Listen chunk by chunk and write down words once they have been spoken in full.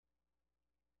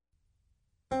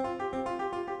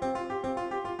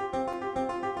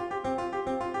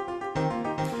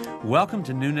Welcome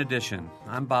to Noon Edition.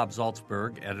 I'm Bob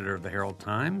Zaltzberg, editor of the Herald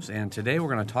Times, and today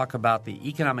we're going to talk about the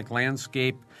economic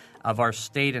landscape of our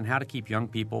state and how to keep young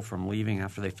people from leaving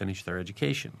after they finish their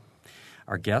education.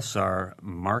 Our guests are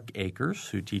Mark Akers,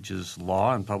 who teaches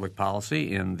law and public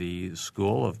policy in the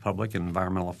School of Public and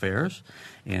Environmental Affairs,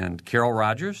 and Carol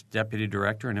Rogers, Deputy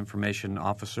Director and Information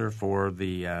Officer for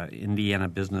the Indiana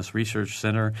Business Research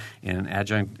Center and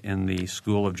adjunct in the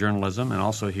School of Journalism. And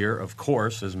also here, of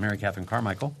course, is Mary Catherine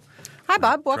Carmichael. Hi,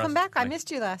 Bob. Welcome back. I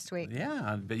missed you last week.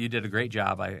 Yeah, but you did a great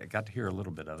job. I got to hear a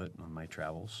little bit of it on my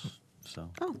travels.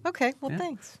 Oh, okay. Well,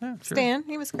 thanks. Yeah, sure. Stan,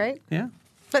 he was great. Yeah.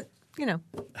 But,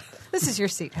 this is your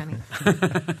seat, honey.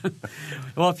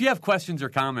 Well, if you have questions or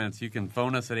comments, you can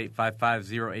phone us at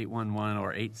 855-0811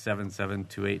 or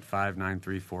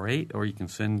 877-285-9348, or you can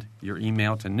send your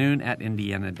email to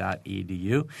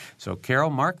noon@indiana.edu. So, Carol,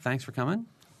 Mark, thanks for coming.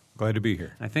 Glad to be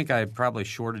here. I think I probably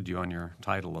shorted you on your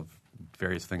title of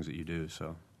various things that you do,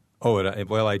 so. Oh,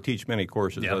 well, I teach many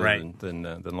courses right. than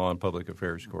law and public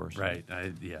affairs course. Right.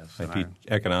 Yes. I teach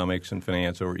economics and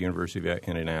finance over at University of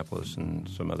Indianapolis and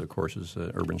some other courses,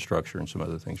 urban structure and some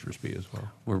other things for SPE as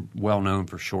well. We're well known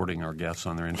for shorting our guests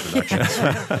on their introductions.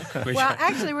 Well,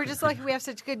 actually, we're just lucky we have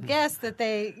such good guests that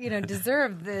they,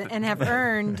 deserve and have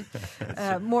earned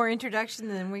more introduction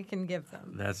than we can give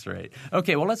them. That's right.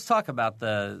 Okay, well, let's talk about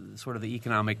the sort of the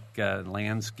economic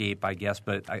landscape, I guess,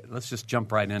 but let's just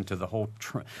jump right into the whole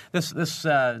This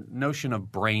notion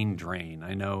of brain drain.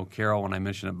 I know, Carol, when I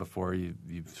mentioned it before,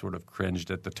 you've sort of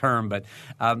cringed at the term, but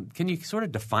can you sort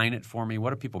of define it for me?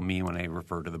 What do people mean when they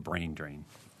refer to the brain drain?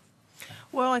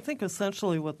 Well, I think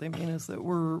essentially what they mean is that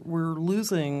we're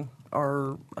losing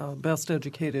our best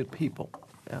educated people.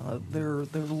 They're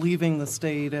leaving the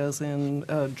state, as in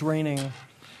draining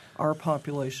our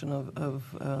population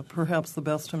of perhaps the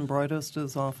best and brightest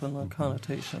is often the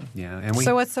connotation. Yeah, and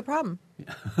so what's the problem?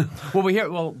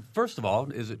 Well, first of all,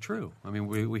 is it true? I mean,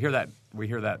 we hear that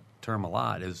term a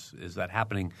lot. Is that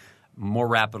happening more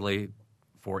rapidly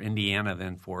for Indiana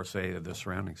than for, say, the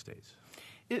surrounding states?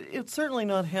 It's certainly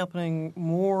not happening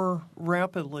more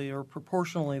rapidly or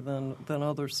proportionally than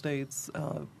other states,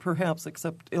 perhaps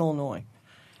except Illinois.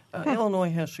 Illinois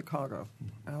has Chicago.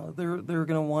 They're going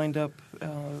to wind up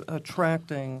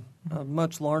attracting a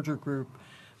much larger group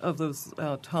of those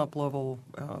top-level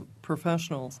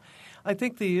professionals. I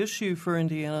think the issue for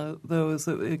Indiana, though, is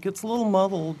that it gets a little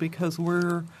muddled because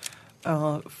we're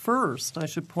first, I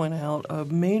should point out, a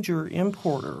major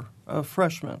importer of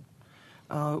freshmen.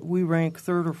 We rank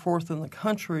third or fourth in the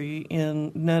country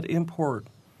in net import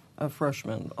of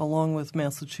freshmen, along with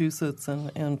Massachusetts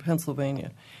and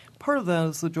Pennsylvania. Part of that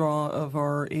is the draw of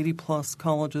our 80-plus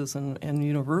colleges and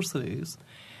universities.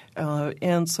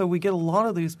 And so we get a lot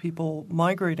of these people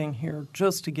migrating here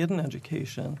just to get an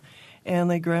education, and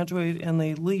they graduate and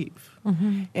they leave.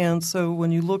 Mm-hmm. And so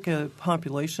when you look at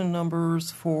population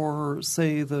numbers for,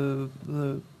 say,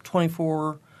 the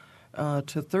 24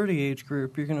 to 30 age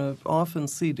group, you're going to often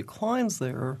see declines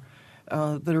there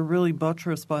that are really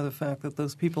buttressed by the fact that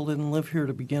those people didn't live here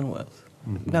to begin with.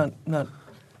 Mm-hmm. Not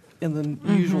in the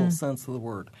usual sense of the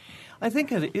word. I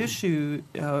think an issue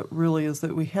really is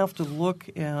that we have to look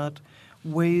at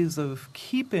ways of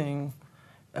keeping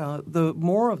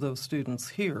more of those students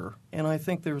here, and I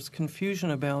think there's confusion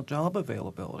about job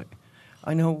availability.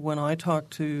 I know when I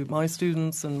talk to my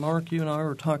students, and Mark, you and I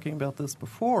were talking about this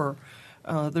before,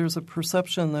 there's a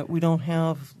perception that we don't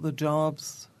have the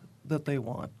jobs that they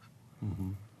want.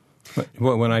 Mm-hmm.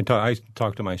 Well, when I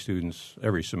talk to my students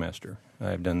every semester,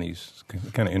 I've done these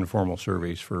kind of informal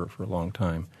surveys for a long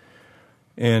time.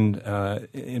 And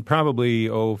probably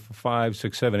 5,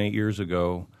 6, 7, 8 years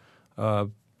ago,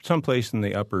 someplace in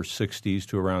the upper 60s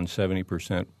to around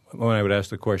 70%, when I would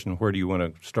ask the question, where do you want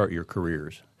to start your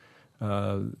careers?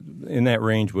 In that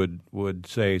range would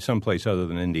say someplace other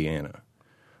than Indiana.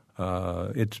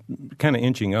 It's kind of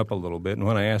inching up a little bit. And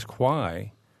when I ask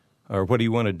why, or what do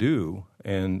you want to do,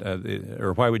 and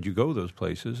or why would you go those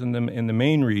places? And the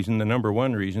main reason, the number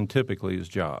one reason, typically is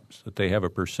jobs. That they have a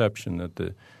perception that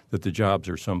the jobs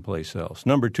are someplace else.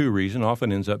 Number two reason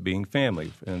often ends up being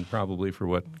family, and probably for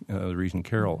what the reason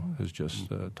Carol has just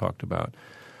talked about.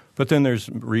 But then there's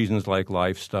reasons like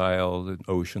lifestyle, the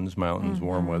oceans, mountains,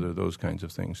 warm weather, those kinds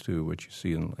of things too, which you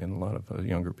see in a lot of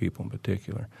younger people in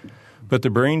particular. But the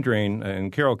brain drain,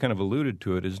 and Carol kind of alluded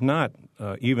to it, is not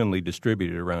evenly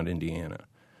distributed around Indiana.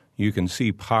 You can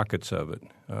see pockets of it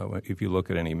if you look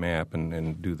at any map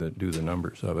and do the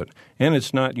numbers of it. And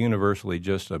it's not universally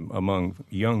just among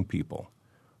young people,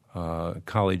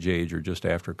 college age or just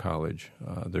after college.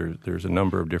 There's a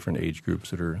number of different age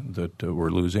groups that we're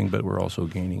losing, but we're also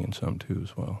gaining in some too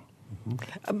as well.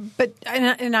 But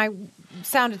and I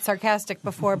sounded sarcastic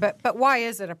before, but why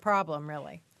is it a problem,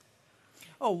 really?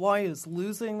 Oh, why is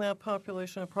losing that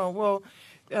population a problem? Well,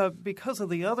 because of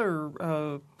the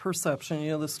other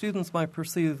perception. The students might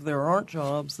perceive there aren't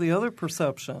jobs. The other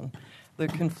perception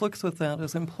that conflicts with that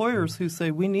is employers who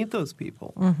say, we need those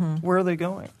people. Mm-hmm. Where are they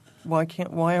going?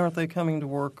 Why aren't they coming to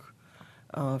work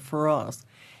for us?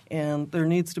 And there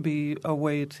needs to be a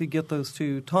way to get those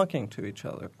two talking to each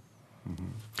other. Mm-hmm.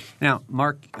 Now,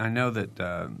 Mark, I know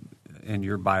that in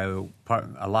your bio,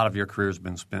 a lot of your career has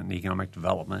been spent in economic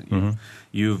development. Mm-hmm.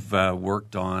 You've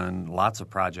worked on lots of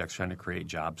projects trying to create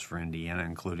jobs for Indiana,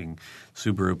 including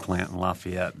Subaru plant in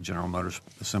Lafayette, General Motors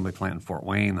assembly plant in Fort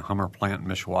Wayne, the Hummer plant in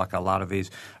Mishawaka. A lot of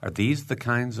these – are these the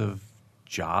kinds of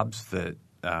jobs that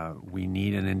we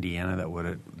need in Indiana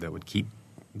that would keep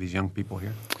these young people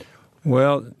here?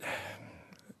 Well,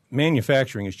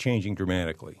 manufacturing is changing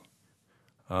dramatically.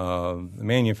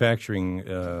 Manufacturing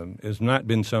has not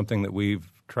been something that we've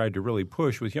tried to really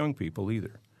push with young people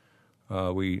either.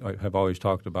 We have always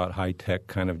talked about high-tech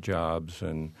kind of jobs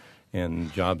and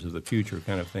jobs of the future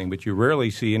kind of thing, but you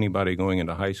rarely see anybody going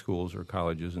into high schools or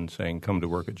colleges and saying, come to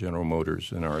work at General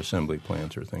Motors in our assembly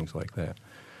plants or things like that.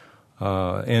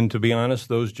 And to be honest,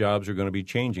 those jobs are going to be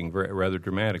changing rather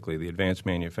dramatically. The advanced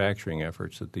manufacturing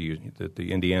efforts that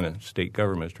the Indiana state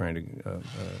government is trying to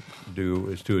do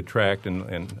is to attract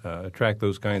and attract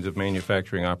those kinds of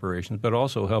manufacturing operations, but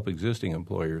also help existing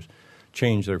employers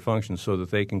change their functions so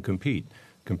that they can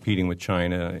competing with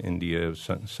China, India,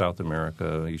 South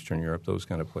America, Eastern Europe, those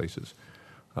kind of places.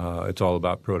 It's all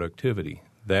about productivity.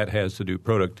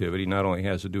 Productivity not only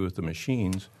has to do with the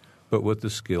machines, but with the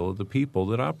skill of the people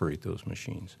that operate those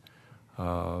machines.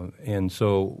 And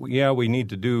so, we need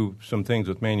to do some things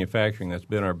with manufacturing. That's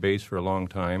been our base for a long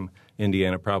time.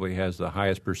 Indiana probably has the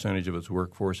highest percentage of its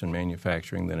workforce in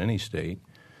manufacturing than any state.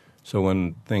 So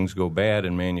when things go bad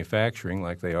in manufacturing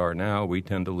like they are now, we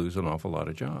tend to lose an awful lot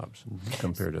of jobs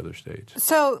compared to other states.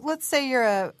 So let's say you're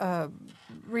a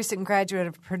recent graduate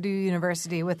of Purdue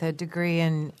University with a degree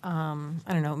in,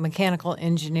 mechanical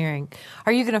engineering.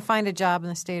 Are you going to find a job in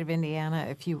the state of Indiana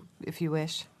if you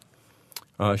wish?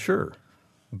 Sure.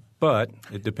 But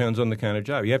it depends on the kind of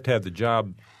job. You have to have the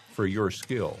job for your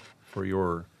skill, for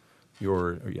your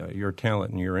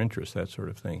talent and your interest, that sort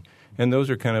of thing. And those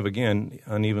are kind of, again,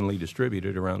 unevenly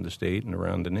distributed around the state and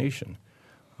around the nation.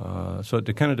 So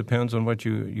it kind of depends on what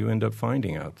you end up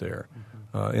finding out there.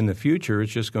 In the future,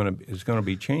 it's going to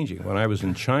be changing. When I was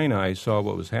in China, I saw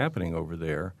what was happening over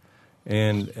there,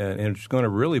 and it's going to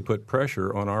really put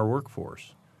pressure on our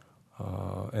workforce.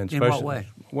 And in what way?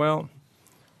 Well,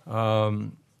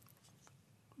 the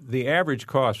average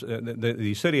cost.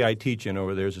 The city I teach in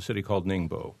over there is a city called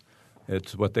Ningbo.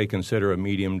 It's what they consider a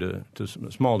medium to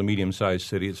small to medium-sized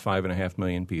city. It's 5.5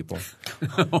 million people.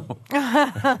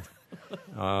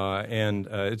 And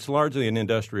it's largely an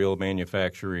industrial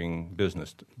manufacturing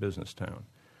business town.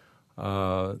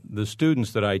 The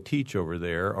students that I teach over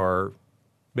there are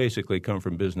basically come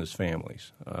from business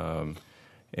families.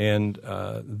 And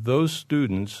those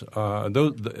students,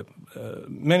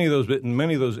 many of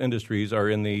those industries are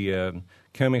in the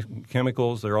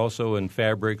chemicals. They're also in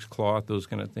fabrics, cloth, those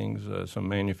kind of things. Some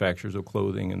manufacturers of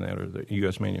clothing and that, or the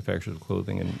U.S. manufacturers of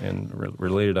clothing and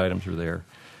related items are there.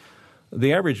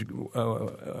 The average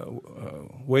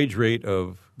wage rate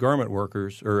of garment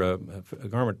workers or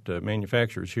garment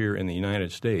manufacturers here in the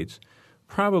United States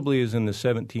probably is in the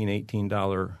 $17,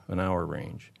 $18 an hour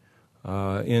range.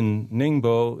 In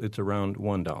Ningbo, it's around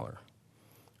 $1,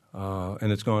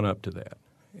 and it's gone up to that.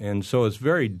 And so it's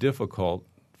very difficult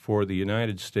for the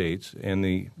United States and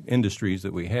the industries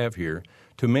that we have here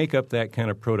to make up that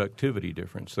kind of productivity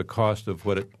difference, the cost of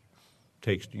what it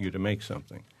takes you to make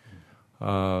something.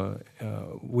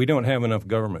 We don't have enough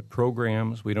government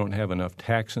programs. We don't have enough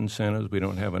tax incentives. We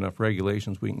don't have enough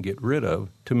regulations we can get rid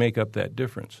of to make up that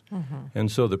difference. Mm-hmm.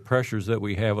 And so the pressures that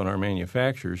we have on our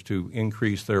manufacturers to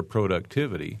increase their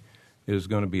productivity is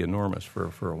going to be enormous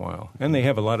for a while. And they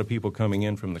have a lot of people coming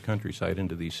in from the countryside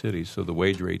into these cities, so the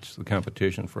wage rates, the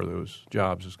competition for those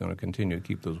jobs is going to continue to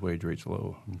keep those wage rates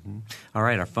low. Mm-hmm. All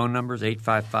right, our phone number is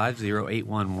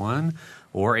 855-0811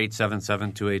 or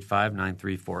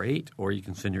 877-285-9348, or you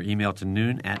can send your email to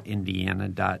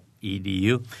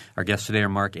noon@indiana.edu. Our guests today are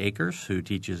Mark Akers, who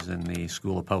teaches in the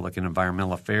School of Public and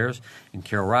Environmental Affairs, and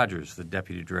Carol Rogers, the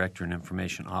Deputy Director and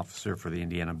Information Officer for the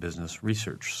Indiana Business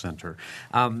Research Center.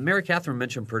 Mary Catherine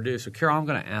mentioned Purdue. So, Carol, I'm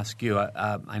going to ask you,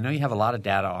 I know you have a lot of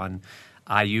data on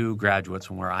IU graduates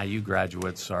and where IU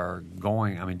graduates are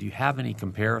going. I mean, do you have any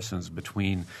comparisons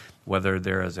between whether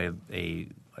there is a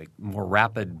like more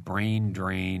rapid brain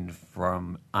drain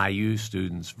from IU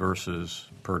students versus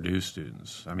Purdue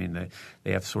students. I mean,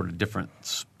 they have sort of different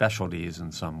specialties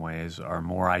in some ways. Are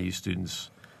more IU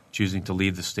students choosing to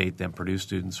leave the state than Purdue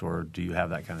students, or do you have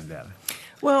that kind of data?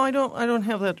 Well, I don't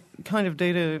have that kind of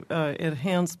data at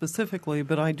hand specifically,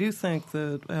 but I do think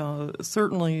that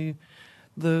certainly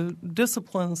the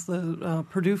disciplines that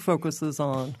Purdue focuses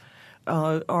on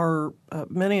are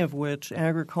many of which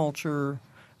agriculture,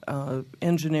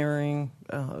 engineering,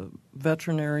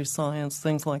 veterinary science,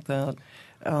 things like that.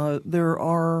 There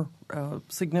are a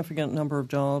significant number of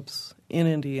jobs in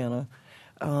Indiana.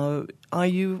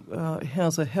 IU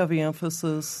has a heavy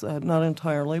emphasis, not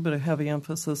entirely, but a heavy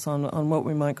emphasis on what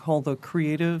we might call the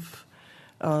creative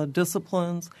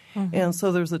disciplines. Mm-hmm. And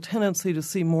so there's a tendency to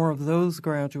see more of those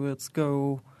graduates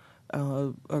go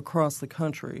across the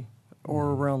country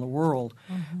or around the world.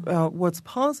 Mm-hmm. What's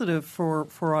positive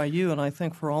for IU, and I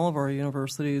think for all of our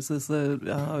universities, is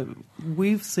that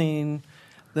we've seen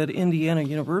that Indiana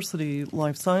University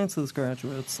life sciences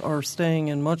graduates are staying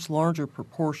in much larger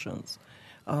proportions.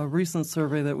 A recent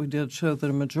survey that we did showed that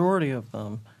a majority of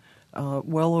them,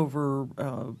 well over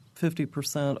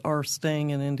 50%, are staying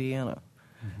in Indiana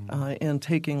and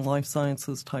taking life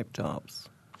sciences type jobs.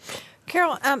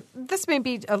 Carol, this may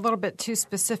be a little bit too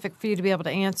specific for you to be able to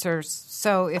answer,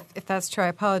 so if that's true, I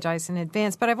apologize in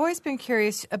advance. But I've always been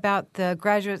curious about the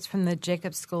graduates from the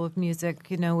Jacobs School of Music.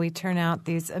 You know, we turn out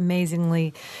these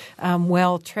amazingly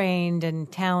well-trained and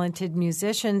talented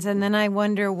musicians, and then I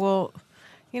wonder, well,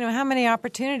 you know, how many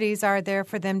opportunities are there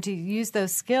for them to use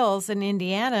those skills in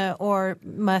Indiana, or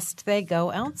must they go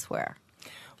elsewhere?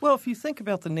 Well, if you think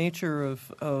about the nature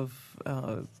of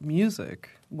music,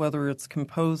 whether it's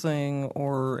composing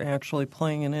or actually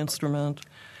playing an instrument,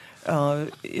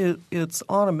 it's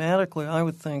automatically, I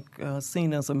would think,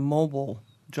 seen as a mobile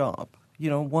job. You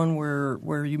know, one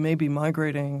where you may be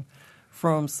migrating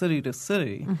from city to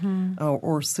city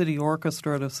or city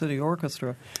orchestra to city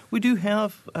orchestra. We do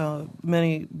have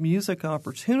many music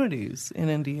opportunities in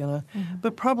Indiana,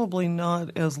 but probably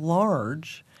not as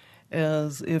large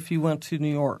as if you went to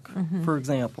New York, for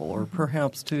example, or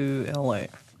perhaps to L.A.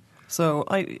 So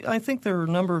I think there are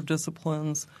a number of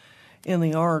disciplines in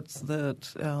the arts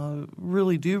that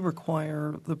really do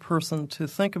require the person to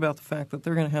think about the fact that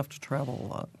they're going to have to travel a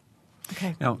lot.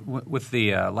 Okay. Now, with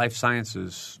the life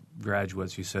sciences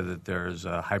graduates, you said that there's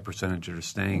a high percentage that are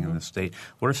staying in the state.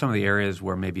 What are some of the areas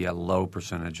where maybe a low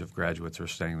percentage of graduates are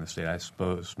staying in the state? I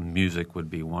suppose music would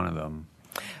be one of them.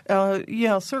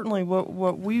 Yeah, certainly.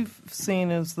 What we've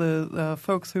seen is the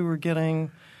folks who are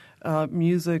getting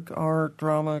music, art,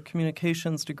 drama,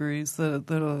 communications degrees, that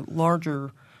a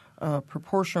larger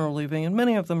proportion are leaving, and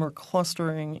many of them are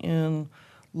clustering in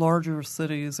larger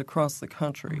cities across the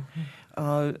country.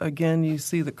 Again, you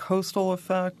see the coastal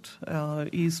effect,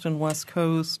 east and west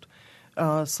coast,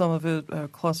 some of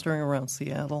it clustering around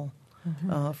Seattle.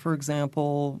 For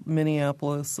example,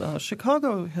 Minneapolis.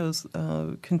 Chicago has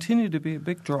continued to be a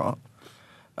big draw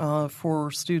for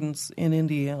students in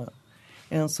Indiana.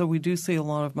 And so we do see a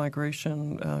lot of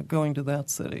migration going to that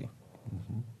city.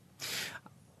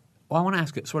 Well, I want to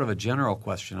ask it sort of a general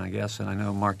question, I guess. And I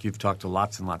know, Mark, you've talked to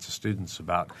lots and lots of students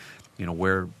about, you know,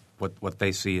 what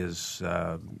they see as,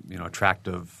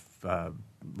 attractive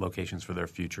locations for their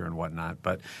future and whatnot.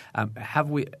 But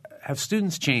have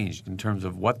students changed in terms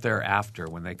of what they're after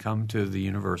when they come to the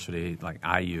university, like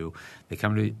IU? They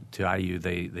come to IU,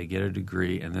 they get a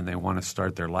degree, and then they want to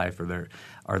start their life.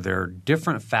 Are there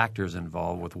different factors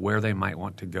involved with where they might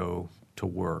want to go to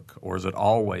work, or is it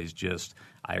always just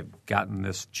I've gotten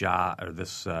this job or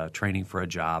this training for a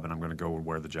job, and I'm going to go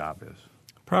where the job is?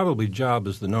 Probably job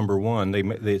is the number one.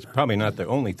 It's probably not the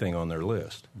only thing on their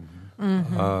list.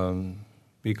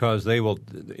 Because they will.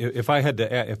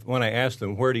 When I asked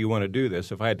them, where do you want to do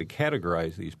this, if I had to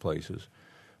categorize these places,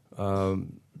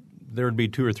 there would be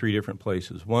 2 or 3 different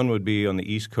places. One would be on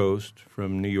the East Coast,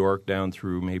 from New York down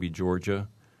through maybe Georgia,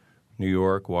 New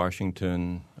York,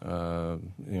 Washington,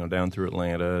 down through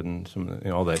Atlanta and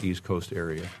all that East Coast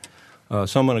area.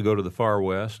 Some want to go to the far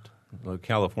west.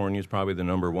 California is probably the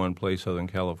number one place, Southern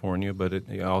California, but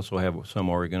you also have some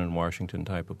Oregon and Washington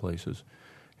type of places.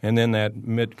 And then that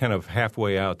kind of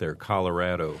halfway out there,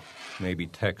 Colorado, maybe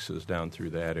Texas, down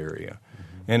through that area.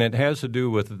 And it has to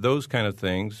do with those kind of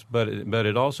things, but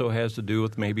it also has to do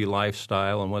with maybe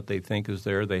lifestyle and what they think is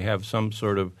there. They have some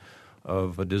sort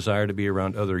of a desire to be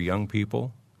around other young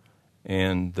people,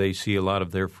 and they see a lot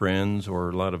of their friends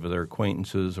or a lot of their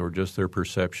acquaintances or just their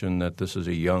perception that this is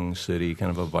a young city,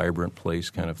 kind of a vibrant place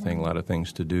kind of thing, a lot of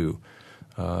things to do.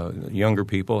 Younger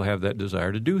people have that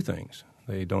desire to do things.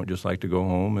 They don't just like to go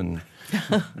home and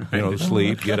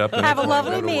sleep, get up, have a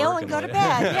lovely go to meal, work and go to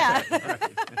bed. Yeah.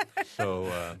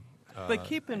 So, but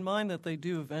keep in mind that they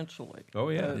do eventually. Oh,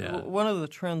 yeah. One of the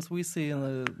trends we see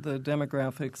in the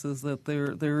demographics is that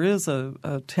there is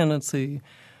a tendency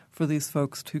for these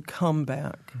folks to come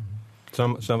back.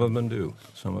 Some of them do.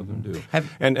 Some of them do.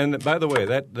 And by the way,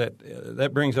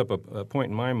 that brings up a point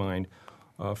in my mind.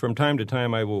 From time to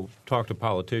time, I will talk to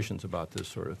politicians about this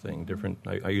sort of thing.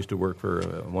 I used to work for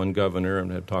one governor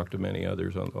and have talked to many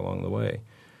others along the way.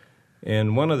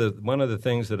 And one of the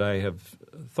things that I have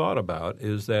thought about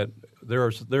is that there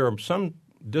are some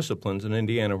disciplines in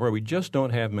Indiana where we just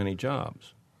don't have many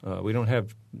jobs. We don't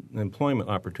have employment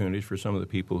opportunities for some of the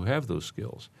people who have those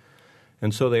skills.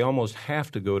 And so they almost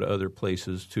have to go to other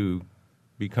places to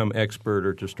become expert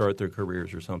or to start their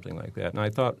careers or something like that. And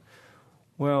I thought,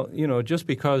 well, just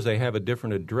because they have a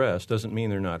different address doesn't mean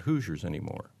they're not Hoosiers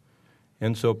anymore.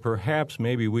 And so perhaps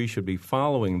maybe we should be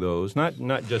following those, not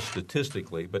just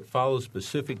statistically, but follow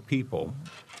specific people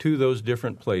to those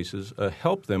different places,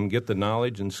 help them get the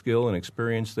knowledge and skill and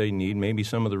experience they need, maybe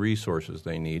some of the resources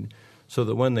they need, so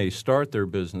that when they start their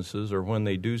businesses or when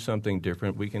they do something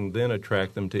different, we can then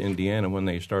attract them to Indiana when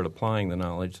they start applying the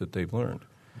knowledge that they've learned.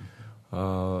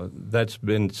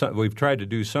 We've tried to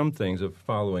do some things of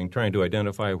trying to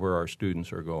identify where our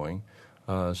students are going.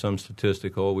 Some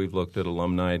statistical. We've looked at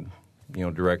alumni,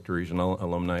 directories and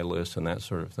alumni lists and that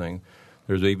sort of thing.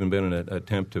 There's even been an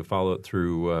attempt to follow it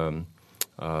through.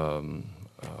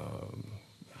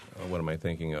 What am I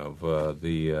thinking of?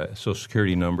 The Social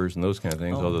Security numbers and those kind of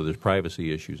things. Although there's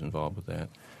privacy issues involved with that,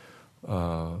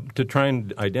 to try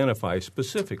and identify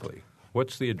specifically.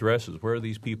 What's the addresses? Where are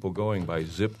these people going by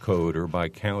zip code or by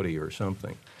county or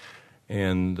something?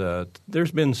 And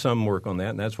there's been some work on that,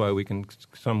 and that's why we can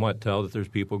somewhat tell that there's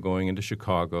people going into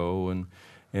Chicago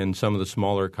and some of the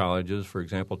smaller colleges. For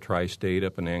example, Tri-State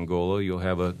up in Angola, you'll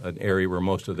have an area where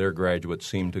most of their graduates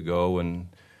seem to go, and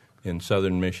in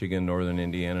southern Michigan, northern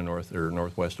Indiana,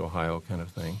 northwest Ohio kind of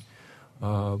thing.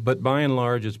 But by and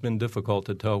large, it's been difficult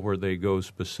to tell where they go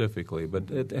specifically. But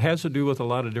it has to do with a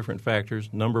lot of different factors.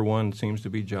 Number one seems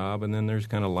to be job, and then there's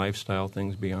kind of lifestyle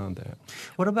things beyond that.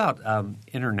 What about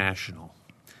international?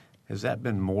 Has that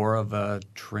been more of a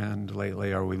trend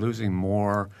lately? Are we losing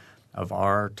more of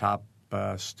our top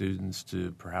students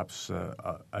to perhaps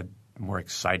a more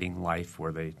exciting life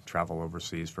where they travel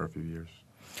overseas for a few years?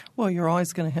 Well, you're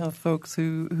always going to have folks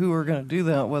who are going to do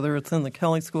that, whether it's in the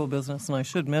Kelley School business, and I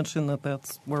should mention that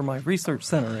that's where my research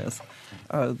center is.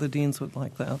 The deans would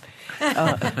like that.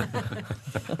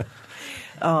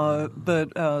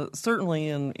 But certainly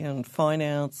in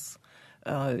finance,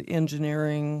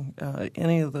 engineering,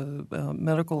 any of the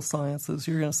medical sciences,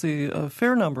 you're going to see a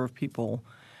fair number of people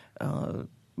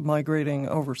migrating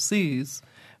overseas,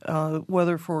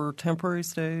 whether for temporary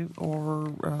stay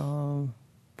or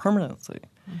permanency.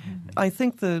 Mm-hmm. I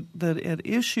think that at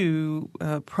issue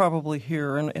probably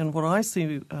here, and what I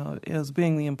see as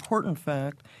being the important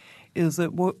fact, is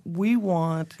that what we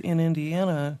want in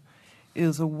Indiana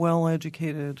is a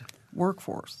well-educated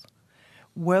workforce.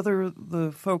 Whether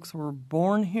the folks were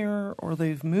born here or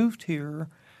they've moved here,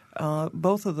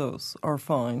 both of those are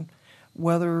fine.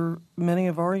 Whether many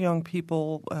of our young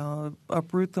people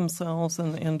uproot themselves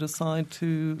and decide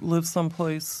to live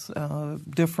someplace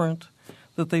different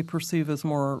that they perceive as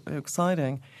more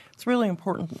exciting, it's really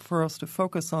important for us to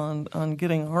focus on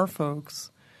getting our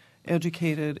folks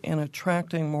educated and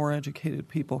attracting more educated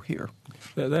people here.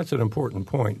 That's an important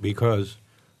point because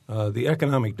the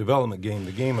economic development game,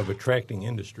 the game of attracting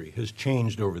industry, has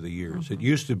changed over the years. Mm-hmm. It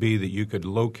used to be that you could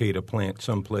locate a plant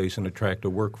someplace and attract a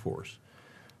workforce.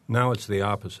 Now it's the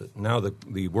opposite. Now the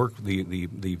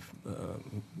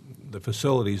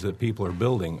facilities that people are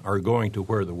building are going to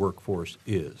where the workforce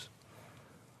is.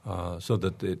 So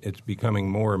that it's becoming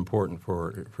more important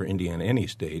for Indiana, any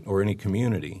state or any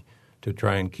community, to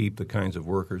try and keep the kinds of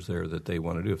workers there that they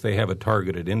want to do. If they have a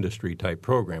targeted industry type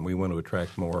program, we want to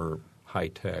attract more high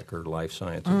tech or life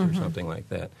sciences or something like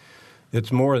that.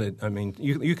 It's more that,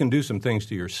 you can do some things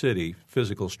to your city,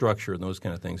 physical structure and those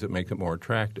kind of things that make it more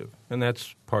attractive. And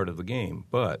that's part of the game.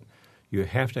 But you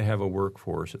have to have a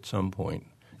workforce at some point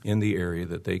in the area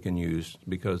that they can use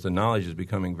because the knowledge is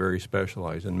becoming very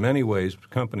specialized. In many ways,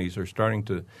 companies are starting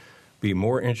to be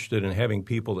more interested in having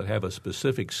people that have a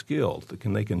specific skill that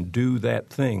they can do that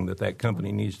thing that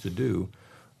company needs to do.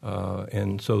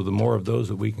 And so the more of those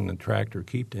that we can attract or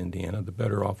keep to Indiana, the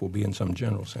better off we'll be in some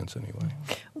general sense anyway.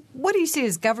 What do you see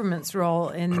as government's role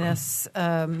in this,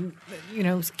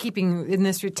 keeping in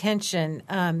this retention?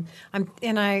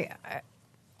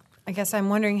 I guess I'm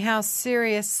wondering how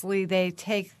seriously they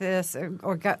take this,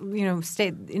 or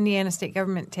Indiana state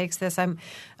government takes this,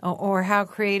 or how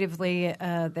creatively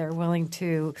they're willing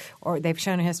to, or they've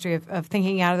shown a history of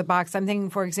thinking out of the box. I'm thinking,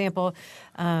 for example,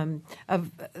 of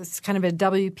kind of a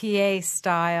WPA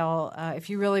style.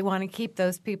 If you really want to keep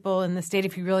those people in the state,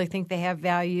 if you really think they have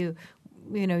value,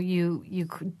 you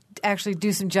could actually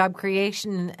do some job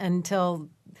creation until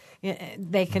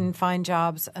they can find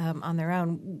jobs on their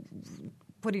own.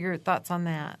 What are your thoughts on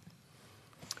that?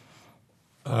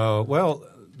 Well,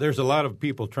 there's a lot of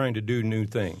people trying to do new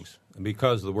things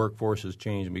because the workforce has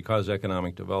changed and because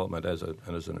economic development as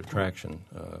an attraction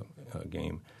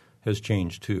game has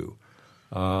changed too.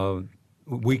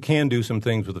 We can do some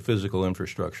things with the physical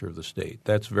infrastructure of the state.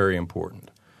 That's very important.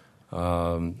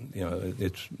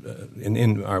 It's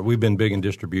we've been big in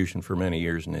distribution for many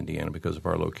years in Indiana because of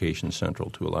our location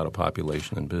central to a lot of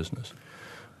population and business.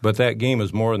 But that game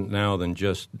is more now than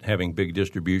just having big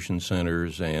distribution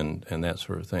centers and that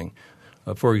sort of thing.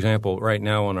 For example, right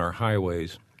now on our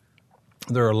highways,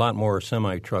 there are a lot more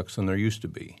semi-trucks than there used to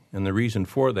be. And the reason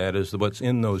for that is that what's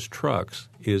in those trucks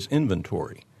is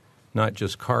inventory, not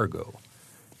just cargo.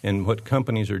 And what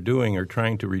companies are doing are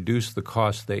trying to reduce the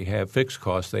costs they have, fixed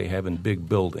costs they have in big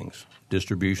buildings,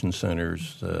 distribution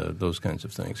centers, those kinds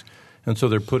of things. And so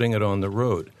they're putting it on the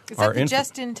road. Is that the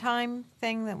just-in-time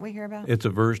thing that we hear about? It's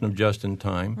a version of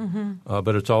just-in-time,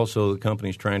 but it's also the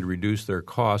companies trying to reduce their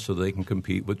costs so they can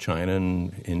compete with China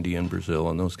and India and Brazil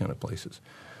and those kind of places.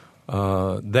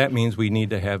 That means we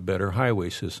need to have better highway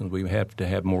systems. We have to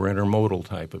have more intermodal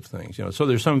type of things. So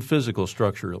there's some physical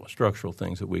structural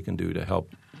things that we can do to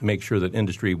help make sure that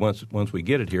industry, once we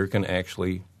get it here, can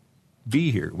actually be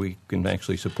here. We can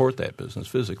actually support that business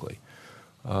physically.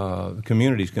 The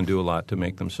communities can do a lot to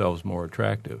make themselves more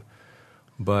attractive.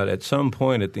 But at some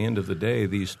point, at the end of the day,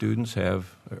 these students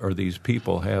these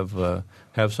people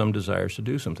have some desires to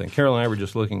do something. Carol and I were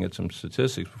just looking at some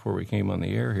statistics before we came on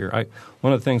the air here.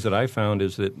 One of the things that I found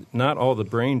is that not all the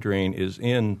brain drain is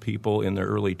in people in their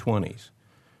early 20s.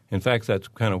 In fact, that's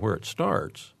kind of where it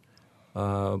starts.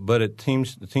 But it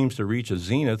seems to reach a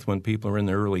zenith when people are in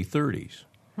their early 30s.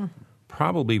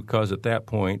 Probably because at that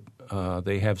point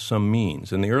they have some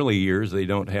means. In the early years, they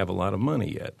don't have a lot of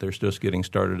money yet. They're just getting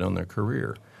started on their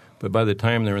career. But by the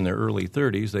time they're in their early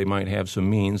 30s, they might have some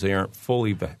means. They aren't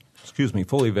fully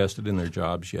vested in their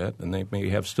jobs yet, and they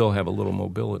may still have a little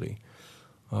mobility.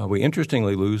 We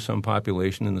interestingly lose some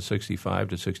population in the 65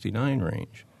 to 69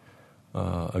 range.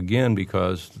 Again,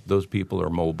 because those people are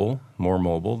more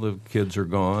mobile. The kids are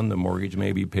gone. The mortgage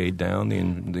may be paid down.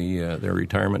 Their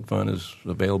retirement fund is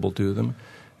available to them.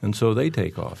 And so they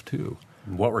take off, too.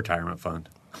 What retirement fund?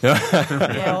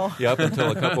 Yeah, up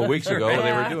until a couple of weeks ago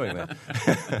they were doing that.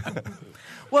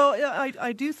 Well,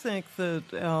 I do think that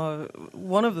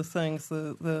one of the things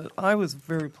that I was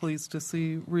very pleased to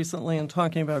see recently in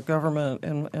talking about government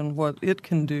and what it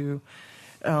can do,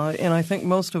 and I think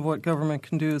most of what government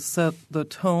can do is set the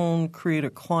tone, create a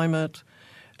climate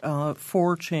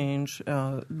for change.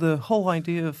 The whole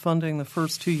idea of funding the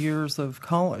first 2 years of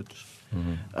college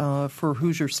for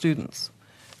Hoosier students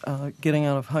getting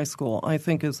out of high school, I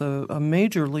think is a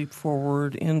major leap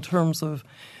forward in terms of,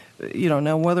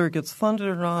 now whether it gets funded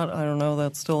or not, I don't know,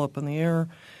 that's still up in the air.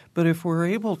 But if we're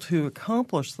able to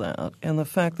accomplish that, and the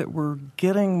fact that we're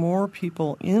getting more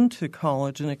people into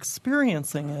college and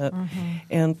experiencing it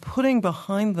and putting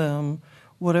behind them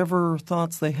whatever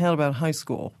thoughts they had about high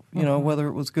school, whether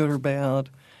it was good or bad.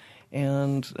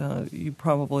 And you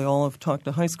probably all have talked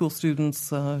to high school students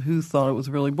who thought it was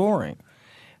really boring.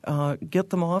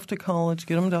 Get them off to college,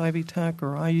 get them to Ivy Tech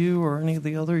or IU or any of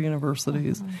the other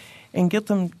universities, and get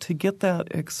them to get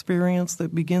that experience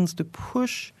that begins to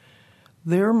push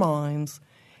their minds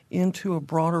into a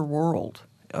broader world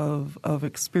of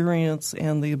experience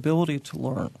and the ability to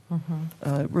learn.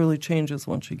 It really changes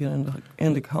once you get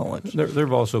into college. There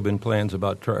have also been plans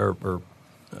about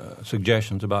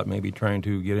suggestions about maybe trying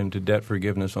to get into debt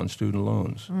forgiveness on student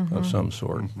loans of some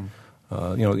sort.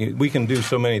 We can do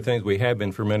so many things. We have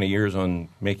been for many years on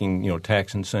making,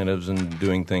 tax incentives and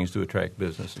doing things to attract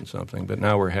business and something. But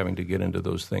now we're having to get into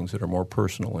those things that are more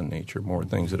personal in nature, more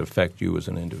things that affect you as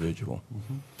an individual.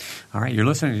 All right, you're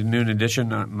listening to Noon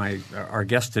Edition. Our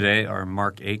guests today are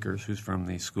Mark Akers, who's from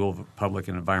the School of Public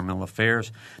and Environmental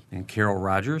Affairs, and Carol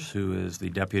Rogers, who is the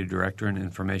Deputy Director and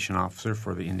Information Officer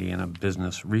for the Indiana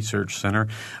Business Research Center.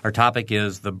 Our topic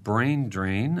is the brain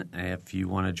drain. If you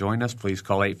want to join us, please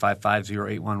call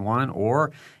 855-0811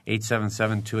 or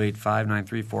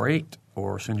 877-285-9348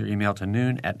 or send your email to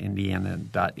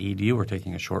noon@indiana.edu. We're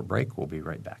taking a short break. We'll be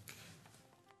right back.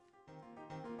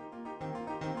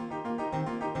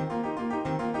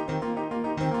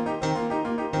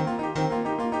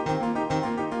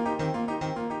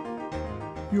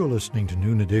 You're listening to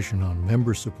Noon Edition on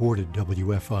member-supported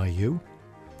WFIU.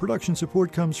 Production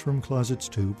support comes from Closets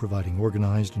 2, providing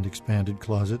organized and expanded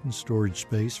closet and storage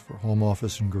space for home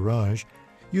office and garage,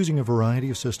 using a variety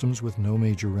of systems with no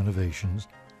major renovations.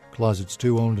 Closets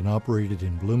 2, owned and operated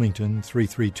in Bloomington,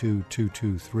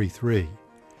 332-2233.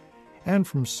 And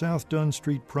from South Dunn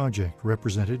Street Project,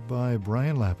 represented by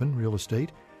Brian Lappin, Real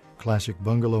Estate, classic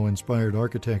bungalow-inspired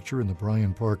architecture in the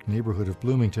Bryan Park neighborhood of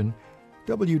Bloomington,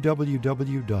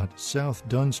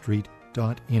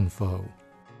 www.southdunstreet.info.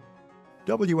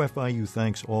 WFIU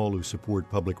thanks all who support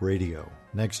public radio.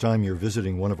 Next time you're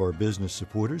visiting one of our business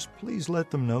supporters, please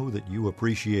let them know that you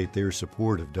appreciate their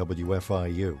support of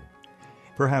WFIU.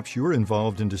 Perhaps you're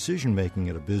involved in decision-making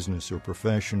at a business or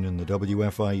profession in the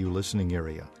WFIU listening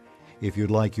area. If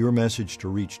you'd like your message to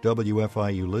reach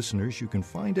WFIU listeners, you can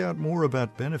find out more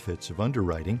about benefits of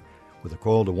underwriting with a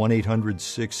call to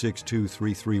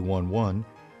 1-800-662-3311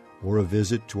 or a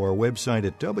visit to our website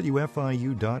at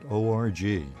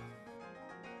wfiu.org.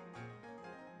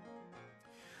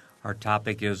 Our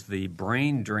topic is the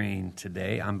brain drain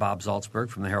today. I'm Bob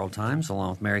Zaltsberg from the Herald Times, along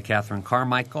with Mary Catherine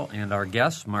Carmichael and our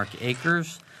guest, Mark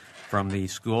Akers from the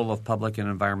School of Public and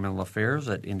Environmental Affairs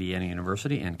at Indiana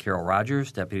University, and Carol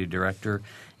Rogers, Deputy Director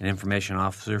and Information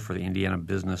Officer for the Indiana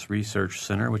Business Research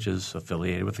Center, which is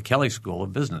affiliated with the Kelley School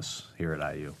of Business here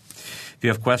at IU. If you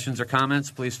have questions or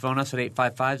comments, please phone us at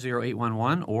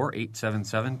 855-0811 or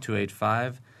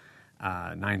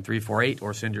 877-285-9348,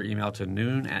 or send your email to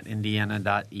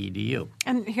noon@indiana.edu.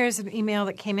 And here's an email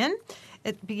that came in.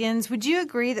 It begins, would you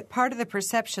agree that part of the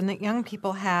perception that young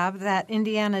people have that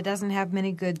Indiana doesn't have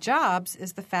many good jobs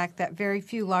is the fact that very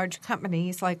few large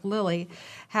companies like Lilly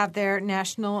have their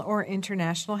national or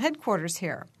international headquarters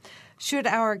here? Should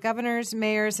our governors,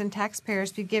 mayors, and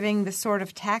taxpayers be giving the sort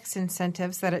of tax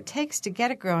incentives that it takes to get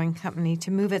a growing company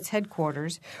to move its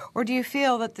headquarters, or do you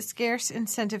feel that the scarce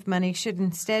incentive money should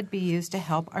instead be used to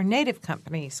help our native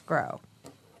companies grow?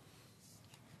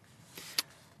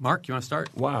 Mark, you want to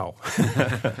start? Wow.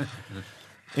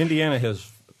 Indiana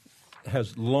has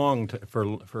long,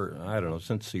 for I don't know,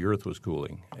 since the earth was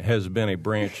cooling, has been a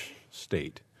branch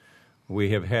state.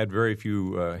 We have had very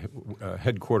few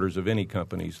headquarters of any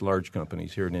companies, large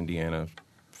companies, here in Indiana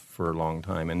for a long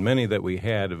time. And many that we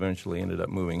had eventually ended up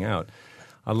moving out.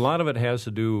 A lot of it has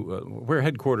to do where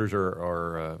headquarters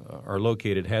are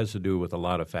located has to do with a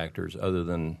lot of factors other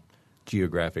than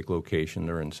geographic location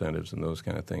or incentives and those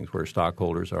kind of things, where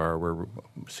stockholders are, where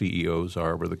CEOs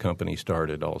are, where the company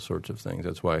started, all sorts of things.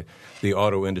 That's why the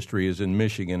auto industry is in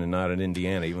Michigan and not in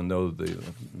Indiana, even though the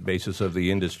basis of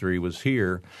the industry was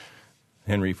here.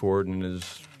 Henry Ford and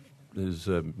his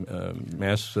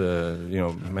mass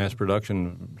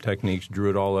production techniques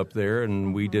drew it all up there,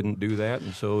 and we didn't do that,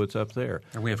 and so it's up there.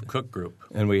 And we have Cook Group.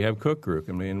 And we have Cook Group.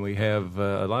 I mean, we have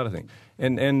a lot of things.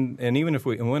 And even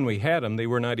when we had them, they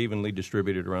were not evenly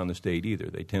distributed around the state either.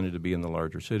 They tended to be in the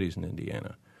larger cities in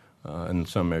Indiana, in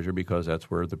some measure, because that's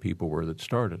where the people were that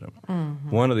started them. Mm-hmm.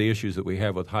 One of the issues that we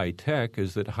have with high tech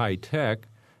is that high tech,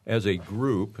 as a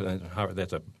group,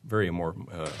 that's a very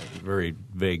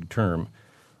vague term,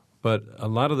 but a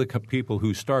lot of the people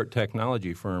who start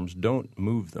technology firms don't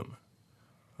move them.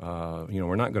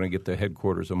 We're not going to get the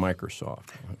headquarters of Microsoft,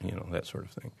 that sort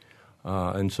of thing.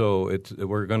 And so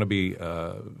we're going to be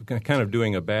kind of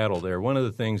doing a battle there. One of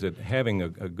the things that having a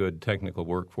good technical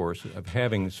workforce, of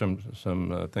having some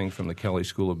things from the Kelley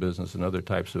School of Business and other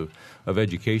types of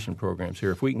education programs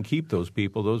here, if we can keep those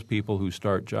people who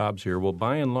start jobs here, will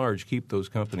by and large keep those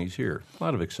companies here. A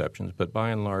lot of exceptions, but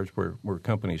by and large where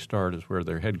companies start is where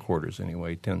their headquarters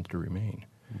anyway tends to remain.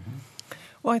 Mm-hmm.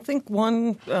 Well, I think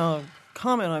one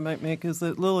comment I might make is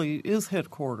that Lilly is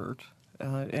headquartered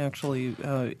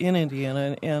in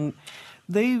Indiana, and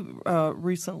they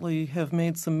recently have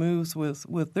made some moves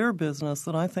with their business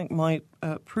that I think might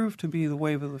prove to be the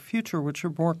wave of the future, which are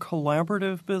more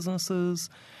collaborative businesses,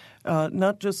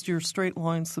 not just your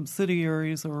straight-line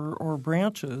subsidiaries or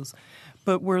branches,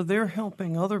 but where they're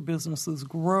helping other businesses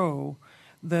grow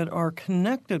that are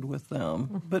connected with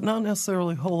them, but not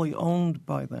necessarily wholly owned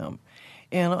by them.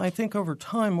 And I think over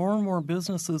time, more and more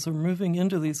businesses are moving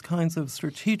into these kinds of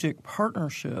strategic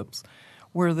partnerships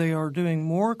where they are doing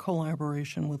more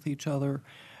collaboration with each other,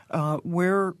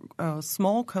 where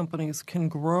small companies can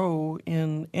grow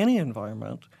in any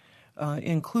environment,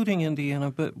 including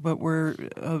Indiana, but where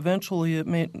eventually it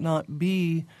may not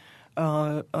be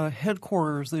a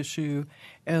headquarters issue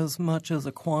as much as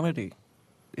a quantity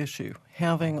issue.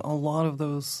 Having a lot of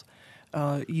those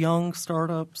young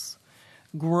startups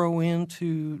grow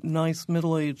into nice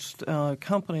middle-aged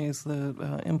companies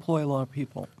that employ a lot of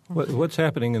people. What's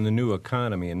happening in the new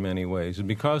economy in many ways, and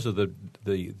because of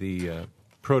the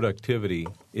productivity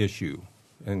issue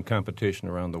and competition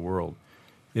around the world,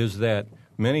 is that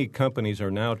many companies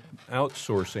are now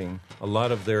outsourcing a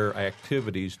lot of their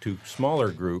activities to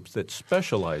smaller groups that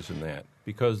specialize in that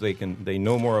because they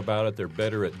know more about it, they're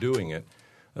better at doing it,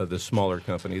 the smaller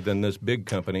company, than this big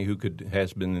company who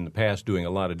has been in the past doing a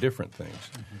lot of different things.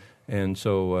 Mm-hmm. And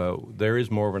so there is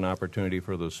more of an opportunity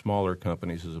for those smaller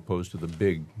companies as opposed to the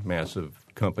big, massive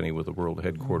company with the world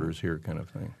headquarters here kind of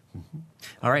thing. Mm-hmm.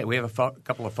 All right, we have a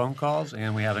couple of phone calls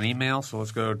and we have an email, so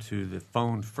let's go to the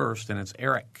phone first, and it's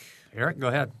Eric. Eric, go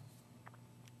ahead.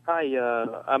 Hi,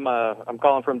 I'm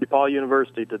calling from DePaul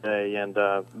University today, and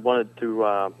wanted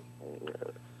to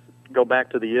go back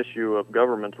to the issue of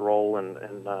government's role and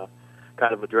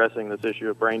kind of addressing this issue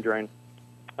of brain drain.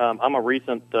 I'm a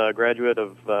recent graduate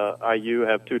of IU,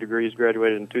 have 2 degrees,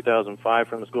 graduated in 2005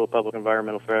 from the School of Public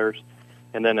Environmental Affairs,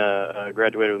 and then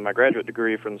graduated with my graduate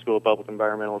degree from the School of Public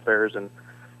Environmental Affairs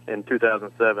in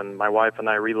 2007. My wife and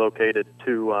I relocated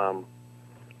to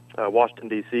Washington,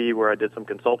 D.C., where I did some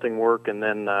consulting work, and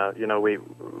then, we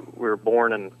were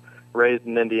born and raised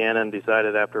in Indiana and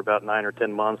decided after about 9 or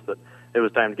 10 months that it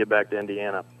was time to get back to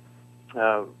Indiana.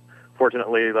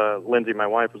 Fortunately, Lindsay, my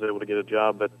wife, was able to get a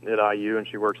job at IU, and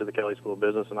she works at the Kelley School of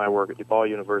Business, and I work at DePaul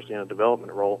University in a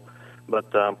development role. But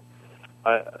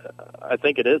I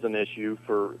think it is an issue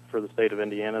for the state of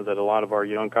Indiana that a lot of our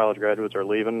young college graduates are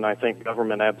leaving, and I think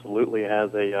government absolutely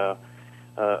has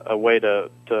a way to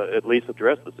at least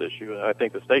address this issue. I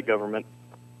think the state government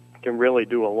can really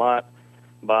do a lot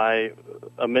by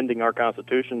amending our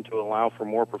Constitution to allow for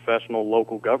more professional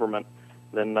local government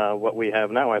than what we have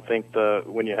now. I think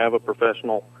when you have a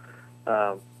professional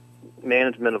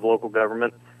management of local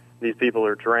government, these people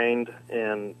are trained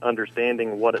in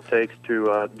understanding what it takes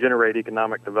to generate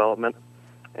economic development,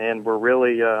 and we're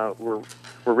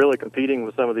really competing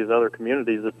with some of these other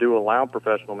communities that do allow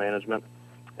professional management.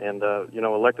 And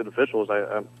elected officials,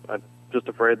 I'm just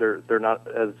afraid they're not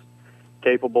as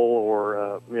capable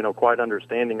or quite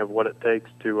understanding of what it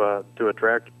takes to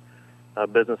attract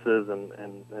businesses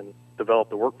and develop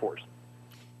the workforce.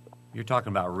 You're talking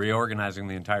about reorganizing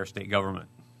the entire state government,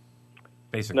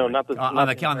 basically. No, not on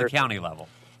the county level.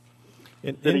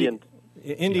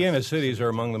 Indiana cities are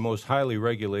among the most highly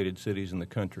regulated cities in the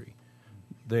country.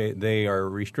 They are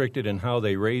restricted in how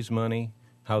they raise money,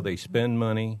 how they spend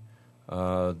money.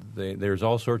 There's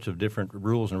all sorts of different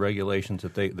rules and regulations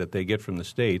that they get from the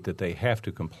state that they have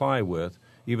to comply with,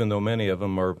 even though many of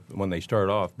them are, when they start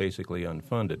off, basically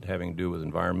unfunded, having to do with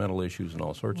environmental issues and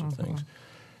all sorts of things.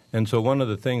 And so one of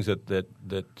the things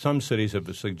that some cities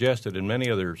have suggested and many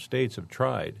other states have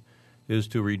tried is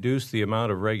to reduce the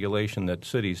amount of regulation that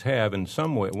cities have. In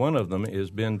some way, one of them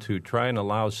has been to try and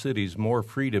allow cities more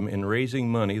freedom in raising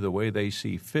money the way they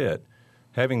see fit,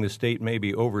 having the state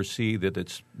maybe oversee that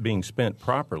it's being spent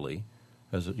properly,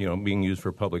 as being used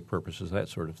for public purposes, that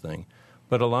sort of thing,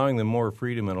 but allowing them more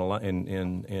freedom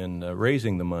in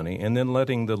raising the money, and then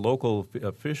letting the local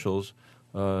officials,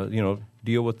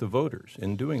 deal with the voters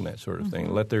in doing that sort of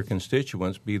thing. Let their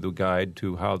constituents be the guide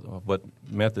to what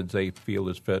methods they feel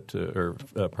is fit or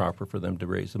proper for them to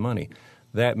raise the money.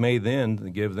 That may then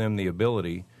give them the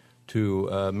ability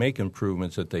to make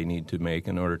improvements that they need to make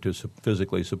in order to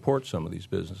physically support some of these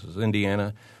businesses.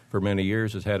 Indiana, for many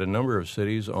years, has had a number of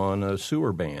cities on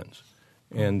sewer bans,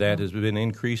 and that has been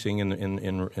increasing in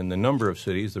the number of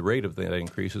cities. The rate of that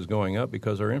increase is going up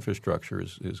because our infrastructure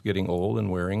is getting old and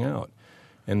wearing out.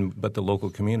 But the local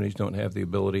communities don't have the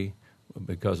ability,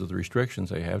 because of the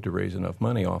restrictions they have, to raise enough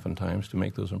money oftentimes to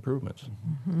make those improvements.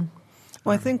 Mm-hmm.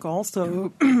 Well, I think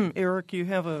also, Eric, you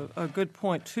have a good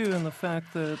point, too, in the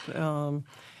fact that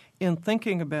in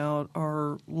thinking about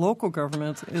our local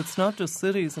governments, it's not just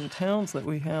cities and towns that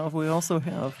we have. We also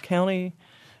have county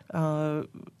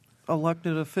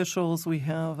elected officials. We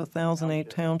have 1,008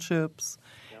 townships.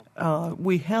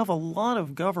 We have a lot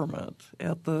of government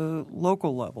at the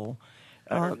local level.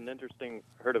 I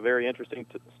heard a very interesting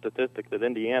statistic that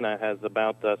Indiana has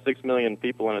about 6 million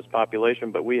people in its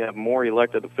population, but we have more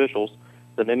elected officials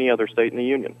than any other state in the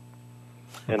union.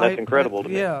 And that's incredible to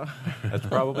me. Yeah. That's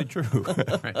probably true.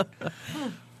 Right.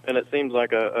 And it seems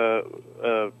like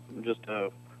just a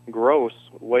gross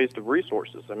waste of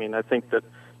resources. I mean, I think that,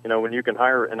 when you can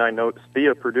hire, and I know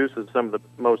SPIA produces some of the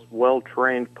most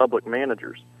well-trained public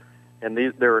managers, and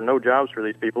there are no jobs for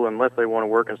these people unless they want to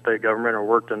work in state government or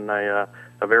worked in a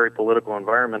very political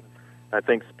environment. I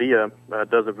think SPIA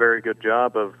does a very good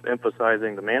job of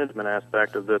emphasizing the management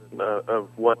aspect of of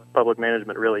what public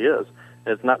management really is.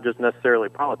 And it's not just necessarily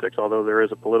politics, although there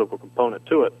is a political component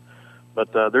to it.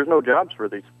 But there's no jobs for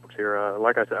these folks here.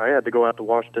 Like I said, I had to go out to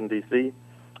Washington, D.C.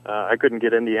 I couldn't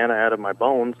get Indiana out of my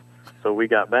bones, so we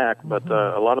got back. But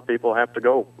a lot of people have to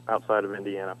go outside of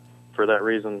Indiana for that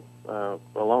reason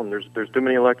alone. There's too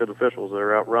many elected officials that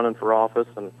are out running for office,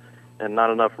 and not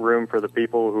enough room for the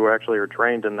people who actually are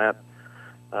trained in that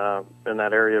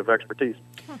area of expertise.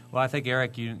 Well, I think,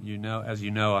 Eric, you know, as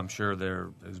you know, I'm sure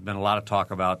there's been a lot of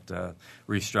talk about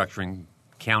restructuring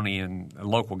county and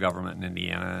local government in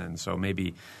Indiana, and so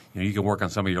maybe you can work on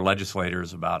some of your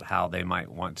legislators about how they might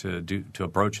want to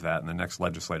approach that in the next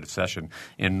legislative session.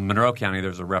 In Monroe County,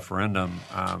 there's a referendum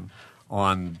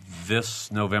on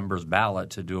this November's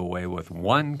ballot to do away with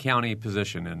one county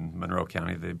position in Monroe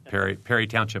County, the Perry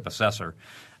Township Assessor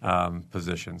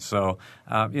position. So,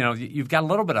 you've got a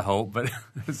little bit of hope, but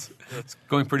it's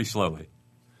going pretty slowly.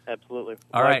 Absolutely.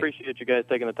 All right. I appreciate you guys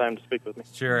taking the time to speak with me.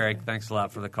 Sure, Eric. Thanks a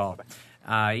lot for the call.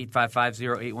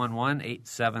 855-0811,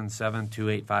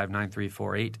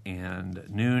 877-285-9348, and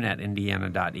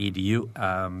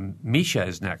noon@indiana.edu. Misha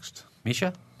is next.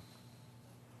 Misha?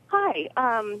 Hi.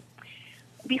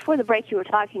 Before the break, you were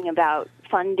talking about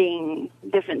funding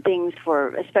different things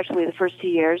for, especially the first 2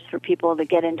 years, for people to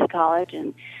get into college,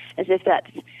 and as if that's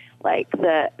like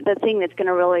the thing that's going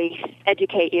to really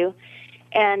educate you.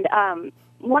 And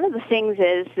one of the things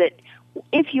is that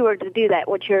if you were to do that,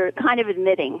 what you're kind of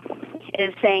admitting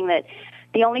is saying that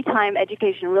the only time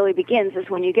education really begins is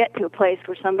when you get to a place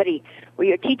where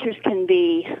your teachers can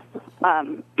be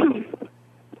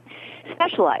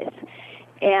specialized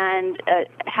and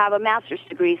have a master's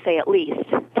degree, say at least,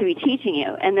 to be teaching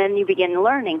you, and then you begin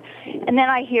learning. And then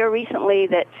I hear recently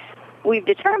that we've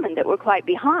determined that we're quite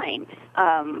behind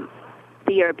the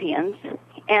Europeans,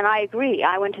 and I agree.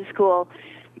 I went to school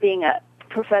being a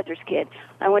professor's kid.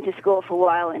 I went to school for a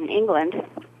while in England,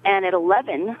 and at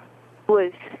 11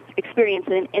 was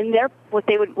experiencing in their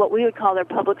what we would call their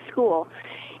public school,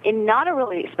 in not a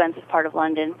really expensive part of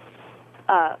London,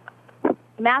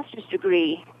 master's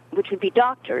degree, which would be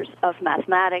doctors of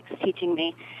mathematics teaching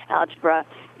me algebra,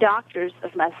 doctors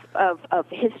of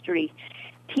history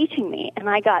teaching me, and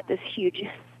I got this huge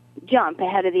jump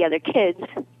ahead of the other kids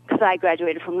because I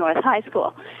graduated from North High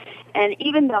School. And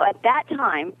even though at that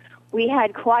time we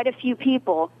had quite a few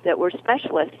people that were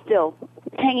specialists still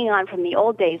hanging on from the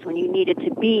old days when you needed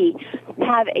to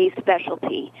have a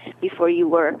specialty before you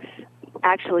were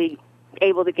actually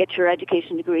able to get your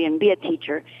education degree and be a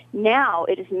teacher. Now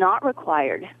it is not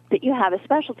required that you have a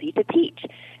specialty to teach.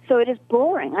 So it is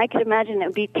boring. I could imagine it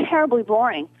would be terribly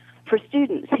boring for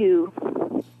students who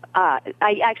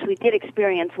I actually did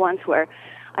experience once where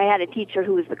I had a teacher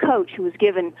who was the coach who was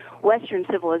given Western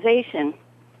civilization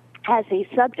as a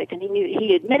subject, and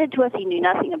he admitted to us he knew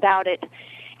nothing about it,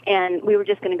 and we were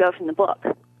just going to go from the book.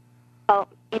 Well,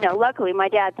 luckily my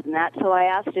dad's in that, so I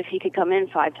asked if he could come in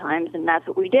 5 times, and that's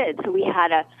what we did. So we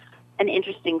had an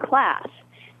interesting class.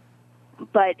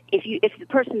 But if the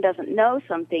person doesn't know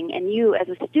something and you as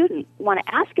a student want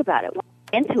to ask about it, want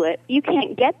to get into it, you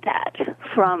can't get that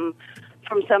from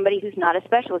somebody who's not a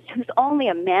specialist, who's only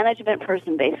a management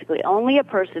person, basically, only a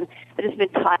person that has been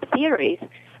taught theories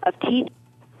of teaching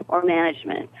or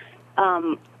management.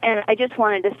 And I just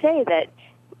wanted to say that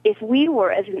if we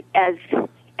were as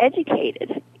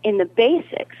educated in the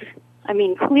basics, I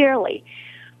mean, clearly,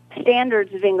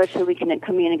 standards of English so we can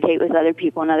communicate with other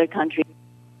people in other countries who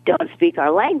don't speak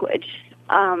our language,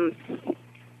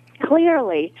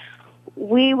 clearly,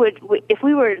 if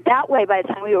we were that way by the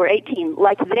time we were 18,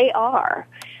 like they are,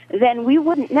 then we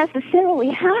wouldn't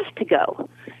necessarily have to go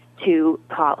to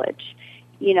college.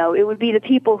 It would be the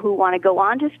people who want to go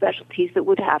on to specialties that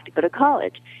would have to go to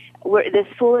college. This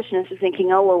foolishness of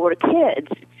thinking, oh, well, we're kids,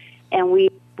 and we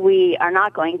are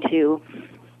not going to,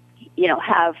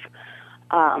 have,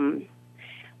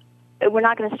 we're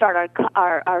not going to start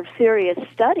our serious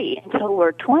study until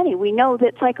we're 20. We know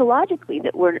that psychologically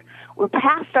that we're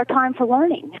past our time for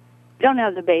learning. We don't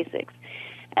have the basics.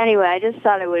 Anyway, I just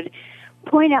thought I would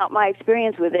point out my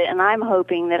experience with it, and I'm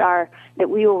hoping that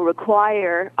we will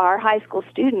require our high school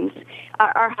students,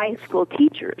 our high school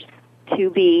teachers, to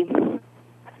be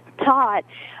taught,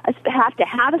 have to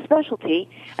have a specialty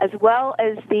as well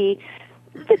as the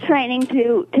training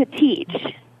to teach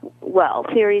well,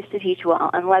 theories to teach well,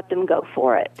 and let them go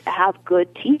for it. Have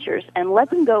good teachers and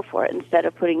let them go for it instead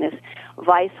of putting this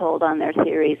vice hold on their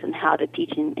theories and how to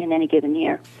teach in any given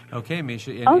year. Okay,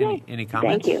 Misha. Okay. Any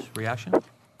comments? Thank you. Reaction?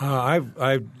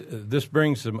 This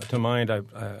brings to mind.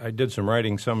 I did some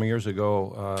writing some years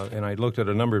ago, and I looked at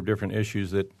a number of different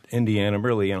issues that Indiana,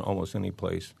 really in almost any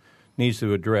place, needs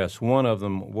to address. One of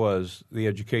them was the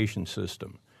education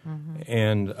system,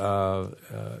 and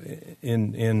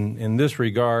in this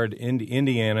regard,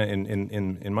 Indiana,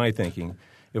 in my thinking,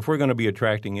 if we're going to be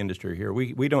attracting industry here,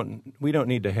 we don't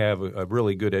need to have a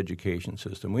really good education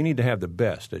system. We need to have the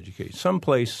best education.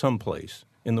 Someplace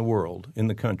in the world, in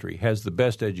the country, has the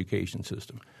best education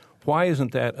system. Why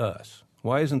isn't that us?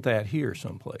 Why isn't that here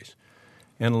someplace?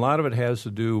 And a lot of it has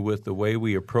to do with the way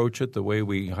we approach it, the way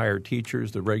we hire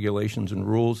teachers, the regulations and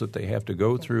rules that they have to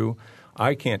go through.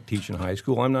 I can't teach in high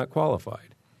school. I'm not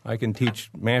qualified. I can teach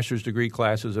master's degree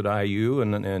classes at IU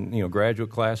and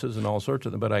graduate classes and all sorts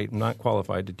of them, but I'm not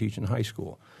qualified to teach in high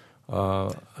school.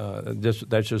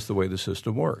 That's just the way the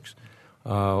system works.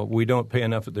 We don't pay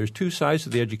enough. There's two sides to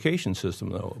the education system,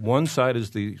 though. One side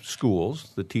is the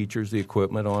schools, the teachers, the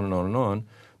equipment, on and on and on.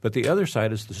 But the other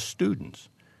side is the students.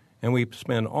 And we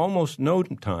spend almost no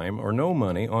time or no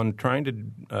money on trying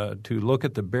to look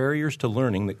at the barriers to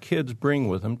learning that kids bring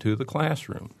with them to the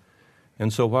classroom.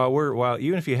 And so while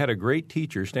even if you had a great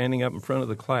teacher standing up in front of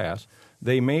the class,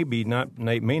 they may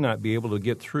not be able to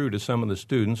get through to some of the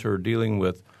students who are dealing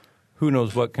with who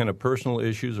knows what kind of personal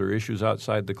issues or issues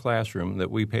outside the classroom that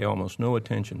we pay almost no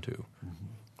attention to.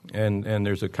 And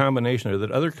there's a combination that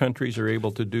other countries are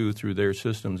able to do through their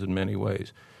systems in many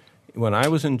ways. When I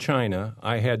was in China,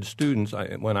 I had students,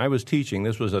 when I was teaching,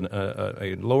 this was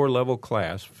a lower-level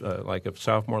class, like a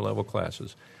sophomore-level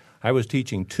classes. I was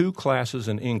teaching 2 classes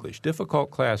in English, difficult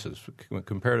classes,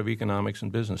 comparative economics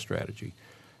and business strategy,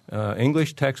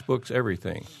 English textbooks,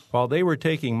 everything. While they were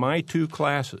taking my 2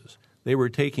 classes, they were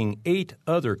taking 8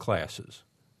 other classes.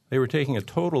 They were taking a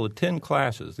total of 10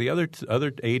 classes, the other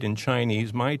 8 in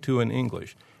Chinese, my 2 in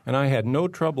English. And I had no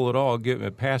trouble at all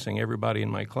passing everybody in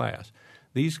my class.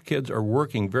 These kids are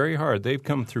working very hard. They've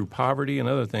come through poverty and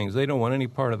other things. They don't want any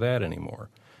part of that anymore.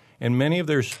 And many of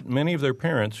their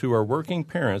parents who are working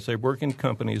parents, they work in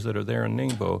companies that are there in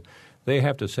Ningbo, they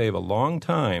have to save a long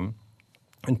time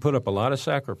and put up a lot of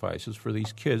sacrifices for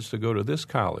these kids to go to this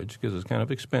college because it's kind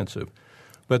of expensive.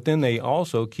 But then they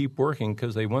also keep working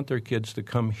because they want their kids to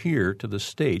come here to the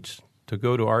States to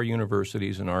go to our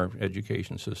universities and our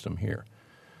education system here.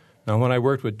 Now, when I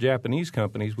worked with Japanese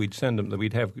companies, we'd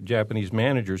have Japanese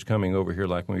managers coming over here,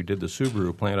 like when we did the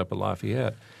Subaru plant up at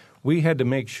Lafayette. We had to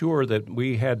make sure that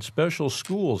we had special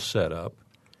schools set up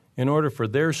in order for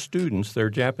their students, their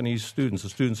Japanese students, the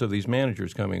students of these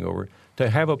managers coming over, to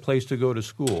have a place to go to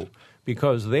school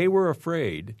because they were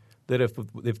afraid that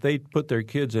if they put their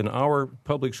kids in our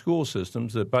public school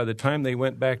systems, that by the time they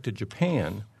went back to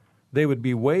Japan, they would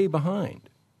be way behind.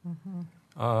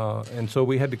 And so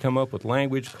we had to come up with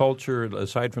language, culture,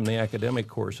 aside from the academic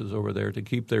courses over there, to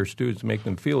keep their students, make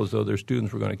them feel as though their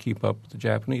students were going to keep up with the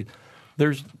Japanese.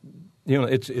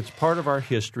 It's part of our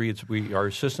history.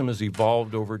 Our system has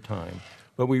evolved over time,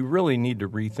 but we really need to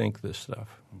rethink this stuff.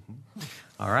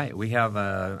 All right, we have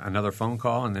another phone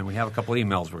call, and then we have a couple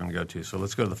emails we're going to go to. So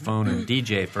let's go to the phone and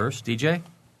DJ first. DJ?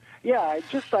 Yeah, I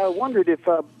just wondered if,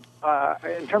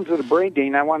 in terms of the brain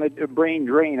drain, I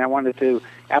wanted to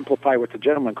amplify what the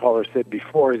gentleman caller said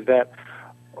before, is that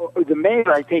the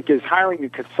mayor, I think, is hiring a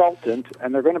consultant,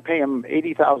 and they're going to pay him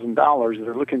 $80,000.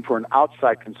 They're looking for an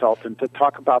outside consultant to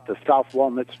talk about the South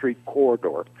Walnut Street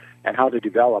corridor and how to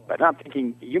develop it. And I'm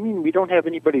thinking, you mean we don't have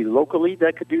anybody locally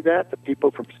that could do that, the people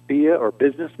from SPIA or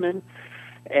businessmen?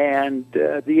 And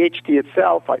the HT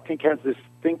itself, I think, has this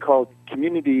thing called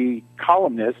community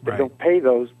columnists. They don't pay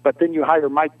those, but then you hire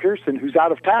Mike Pearson, who's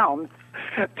out of town,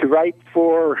 to write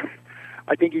for,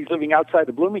 I think he's living outside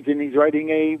of Bloomington. He's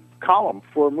writing a column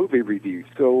for a movie review.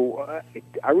 So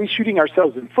are we shooting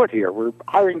ourselves in the foot here? We're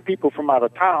hiring people from out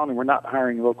of town, and we're not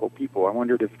hiring local people. I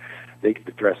wondered if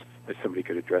somebody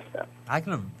could address that. I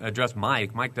can address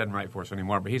Mike. Mike doesn't write for us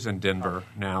anymore, but he's in Denver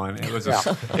now, and it was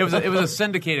a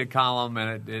syndicated column,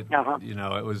 and it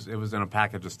was in a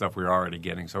package of stuff we were already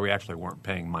getting, so we actually weren't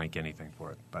paying Mike anything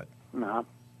for it. But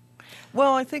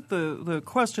well, I think the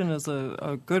question is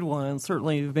a good one, and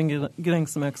certainly you've been getting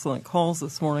some excellent calls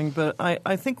this morning. But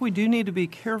I think we do need to be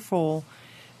careful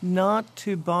not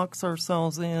to box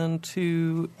ourselves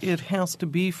into it has to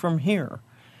be from here.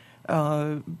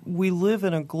 We live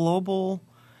in a global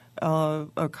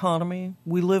economy.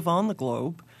 We live on the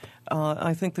globe.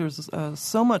 I think there's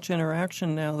so much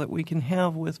interaction now that we can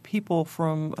have with people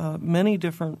from many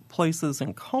different places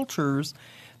and cultures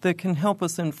that can help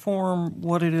us inform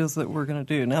what it is that we're going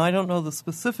to do. Now, I don't know the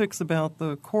specifics about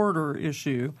the corridor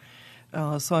issue,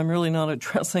 So I'm really not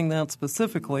addressing that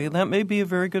specifically. And that may be a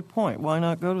very good point. Why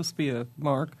not go to SPIA,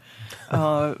 Mark?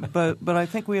 But I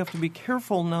think we have to be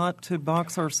careful not to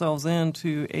box ourselves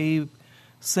into a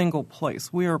single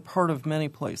place. We are part of many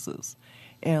places.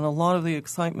 And a lot of the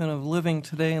excitement of living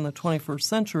today in the 21st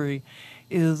century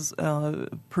is,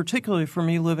 particularly for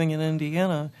me living in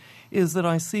Indiana, is that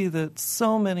I see that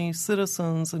so many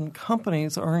citizens and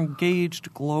companies are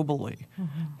engaged globally.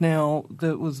 Mm-hmm. Now,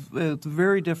 it's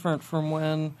very different from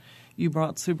when you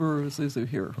brought Subaru Isuzu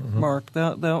here, mm-hmm. Mark.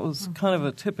 That was kind of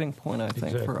a tipping point, I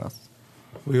think, for us.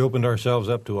 We opened ourselves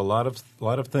up to a lot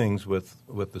of things with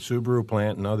the Subaru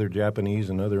plant and other Japanese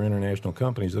and other international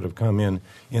companies that have come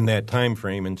in that time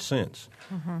frame and since.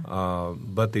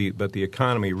 Mm-hmm. But the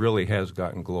economy really has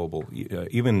gotten global.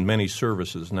 Even many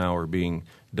services now are being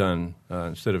done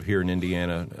instead of here in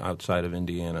Indiana, outside of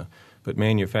Indiana. But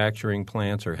manufacturing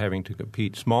plants are having to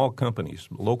compete. Small companies,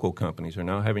 local companies, are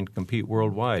now having to compete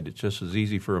worldwide. It's just as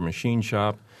easy for a machine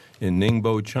shop in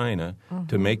Ningbo, China, mm-hmm.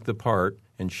 to make the part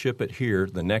and ship it here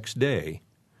the next day,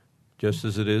 just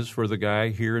as it is for the guy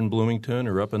here in Bloomington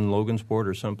or up in Logansport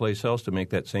or someplace else to make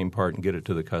that same part and get it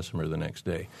to the customer the next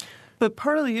day. But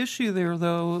part of the issue there,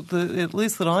 though, at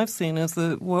least that I've seen, is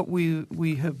that what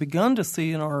we have begun to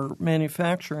see in our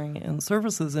manufacturing and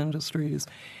services industries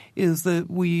is that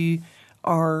we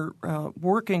are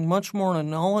working much more in a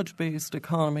knowledge-based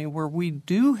economy where we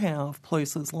do have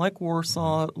places like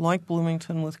Warsaw, like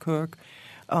Bloomington with Cook,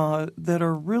 that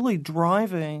are really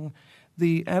driving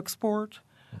the export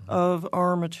of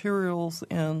our materials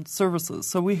and services.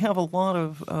 So we have a lot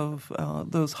of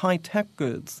those high-tech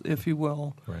goods, if you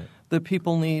will, right. that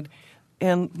people need.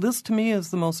 And this, to me,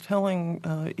 is the most telling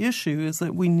issue, is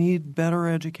that we need better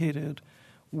educated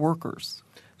workers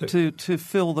to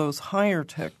fill those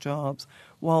higher-tech jobs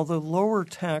while the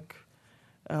lower-tech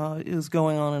is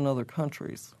going on in other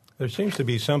countries. There seems to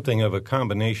be something of a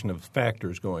combination of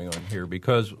factors going on here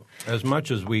because as much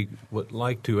as we would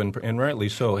like to, and rightly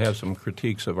so, have some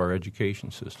critiques of our education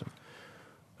system,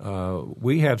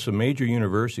 we have some major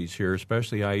universities here,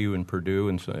 especially IU and Purdue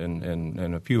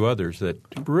and a few others, that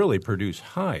really produce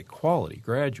high-quality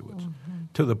graduates mm-hmm.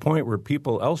 to the point where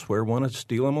people elsewhere want to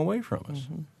steal them away from us.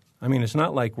 Mm-hmm. I mean, it's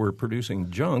not like we're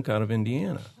producing junk out of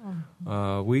Indiana.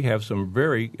 Mm-hmm. We have some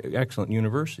very excellent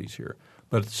universities here.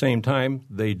 But at the same time,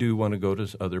 they do want to go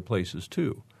to other places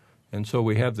too. And so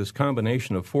we have this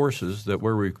combination of forces that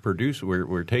where we produce,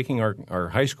 we're taking our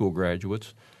high school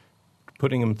graduates,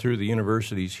 putting them through the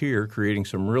universities here, creating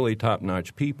some really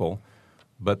top-notch people,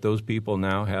 but those people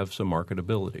now have some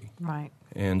marketability. Right.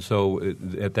 And so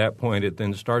at that point, it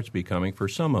then starts becoming, for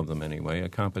some of them anyway, a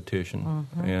competition.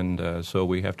 Mm-hmm. And so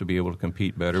we have to be able to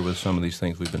compete better with some of these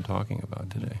things we've been talking about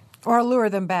today. Or lure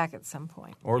them back at some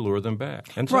point. Or lure them back.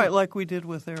 And so, right, like we did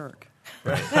with Eric.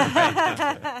 Right.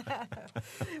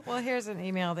 Well, here's an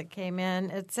email that came in.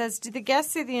 It says, do the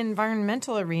guests see the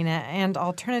environmental arena and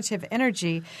alternative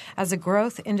energy as a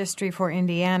growth industry for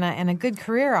Indiana and a good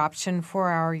career option for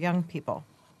our young people?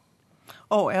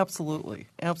 Oh, absolutely.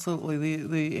 Absolutely.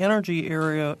 The energy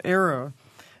era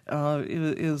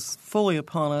is fully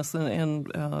upon us, and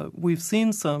we've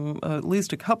seen at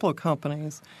least a couple of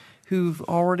companies who've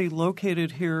already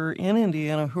located here in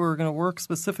Indiana who are going to work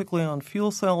specifically on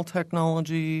fuel cell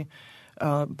technology,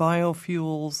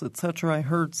 biofuels, et cetera. I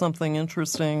heard something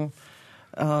interesting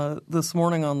this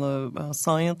morning on the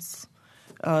science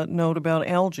note about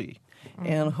algae.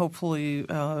 And hopefully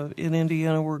in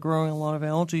Indiana we're growing a lot of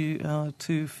algae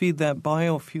to feed that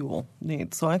biofuel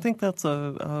need. So I think that's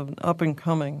an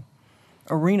up-and-coming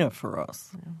arena for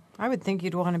us. I would think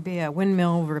you'd want to be a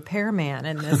windmill repairman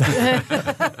in this.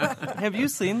 Have you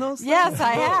seen those things? Yes,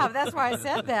 I have. That's why I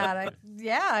said that.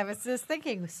 I was just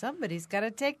thinking somebody's got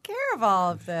to take care of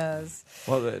all of those.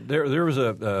 Well, there was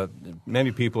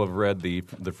many people have read the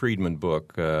Friedman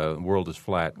book, World is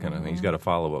Flat kind of thing. He's got a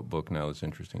follow-up book now that's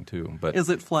interesting too. But is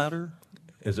it flatter?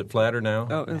 Is it flatter now?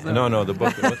 Oh, is that No, the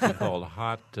book, what's it called?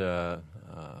 Hot,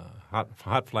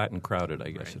 Flat, and Crowded, I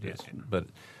guess it is. But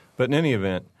in any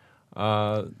event,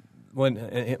 one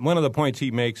of the points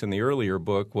he makes in the earlier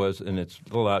book was, and it's a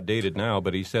little outdated now,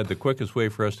 but he said the quickest way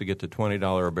for us to get to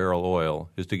 $20 a barrel oil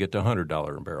is to get to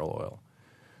 $100 a barrel oil.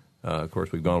 Of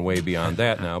course, we've gone way beyond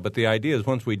that now. But the idea is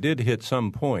once we did hit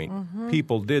some point, mm-hmm.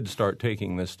 people did start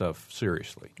taking this stuff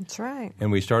seriously. That's right.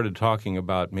 And we started talking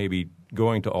about maybe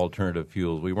going to alternative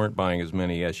fuels. We weren't buying as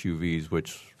many SUVs,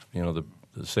 which, the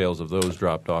sales of those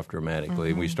dropped off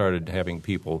dramatically. Mm-hmm. We started having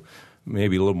people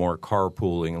maybe a little more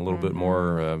carpooling, a little mm-hmm. bit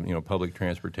more, public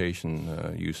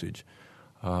transportation usage.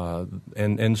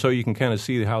 And so you can kind of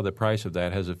see how the price of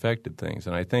that has affected things.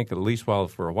 And I think at least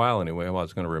for a while anyway, while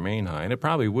it's going to remain high, and it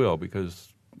probably will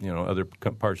because other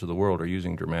parts of the world are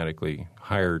using dramatically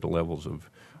higher levels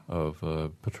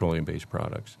of petroleum-based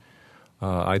products.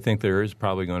 I think there is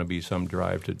probably going to be some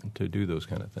drive to do those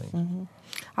kind of things. Mm-hmm.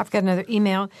 I've got another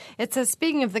email. It says,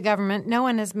 speaking of the government, no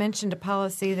one has mentioned a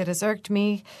policy that has irked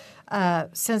me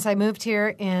since I moved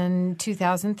here in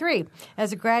 2003.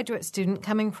 As a graduate student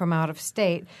coming from out of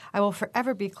state, I will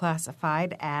forever be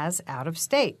classified as out of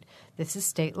state. This is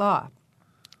state law.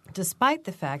 Despite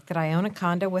the fact that I own a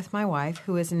condo with my wife,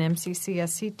 who is an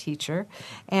MCCSC teacher,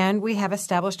 and we have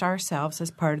established ourselves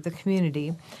as part of the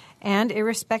community, and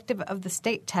irrespective of the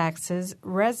state taxes,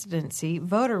 residency,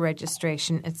 voter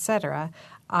registration, etc.,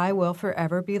 I will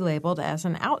forever be labeled as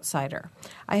an outsider.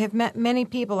 I have met many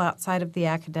people outside of the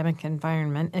academic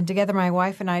environment, and together my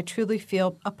wife and I truly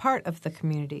feel a part of the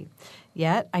community.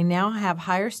 Yet, I now have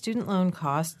higher student loan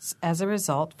costs as a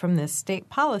result from this state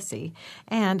policy,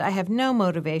 and I have no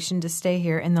motivation to stay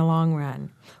here in the long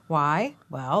run. Why?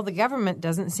 Well, the government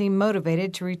doesn't seem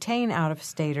motivated to retain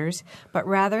out-of-staters, but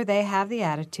rather they have the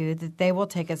attitude that they will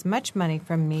take as much money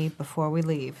from me before we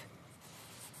leave.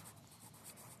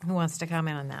 Who wants to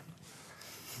comment on that?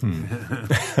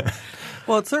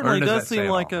 Well, it certainly does seem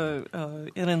like an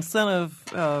incentive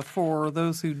for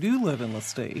those who do live in the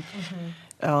state.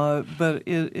 Mm-hmm. But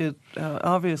it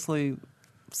obviously,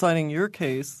 citing your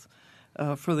case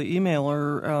for the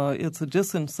emailer, it's a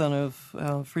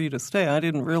disincentive for you to stay. I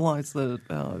didn't realize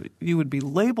that you would be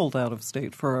labeled out of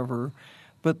state forever,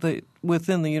 but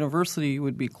within the university you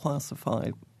would be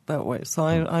classified that way. So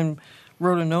I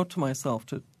wrote a note to myself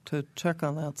to check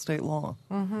on that state law.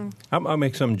 Mm-hmm. I'll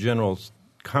make some general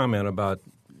comment about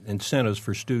incentives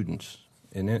for students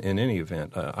in any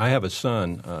event. I have a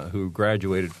son who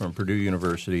graduated from Purdue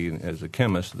University as a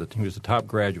chemist. He was the top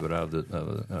graduate out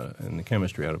of in the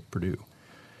chemistry out of Purdue.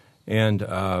 And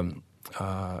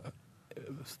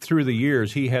through the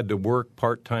years, he had to work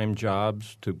part-time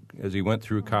jobs as he went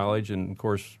through college. And, of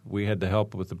course, we had to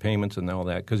help with the payments and all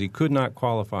that because he could not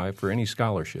qualify for any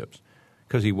scholarships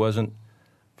because he wasn't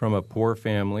from a poor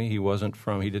family. He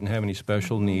didn't have any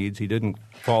special needs. He didn't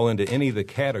fall into any of the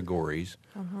categories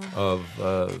of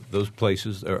those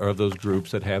places or of those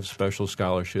groups that have special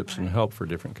scholarships and help for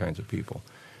different kinds of people.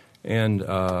 And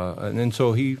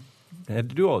so he had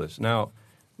to do all this. Now,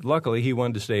 luckily, he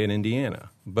wanted to stay in Indiana,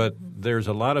 but there's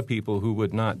a lot of people who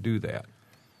would not do that.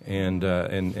 And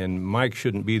Mike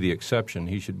shouldn't be the exception.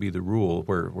 He should be the rule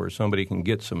where somebody can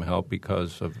get some help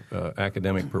because of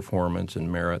academic performance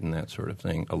and merit and that sort of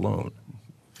thing alone.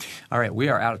 All right, we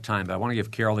are out of time, but I want to give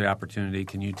Carol the opportunity.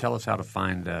 Can you tell us how to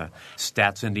find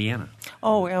Stats Indiana?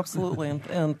 Oh, absolutely,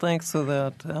 and thanks for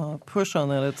that push on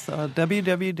that. It's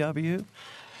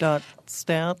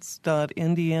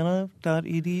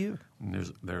www.stats.indiana.edu.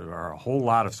 There are a whole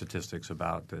lot of statistics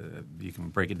about you can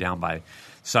break it down by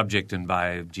subject and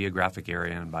by geographic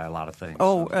area and by a lot of things.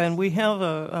 Oh, and we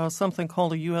have something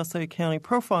called a USA County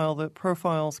Profile that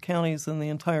profiles counties in the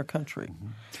entire country.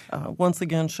 Mm-hmm. Once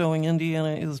again, showing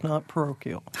Indiana is not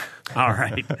parochial. All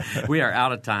right. We are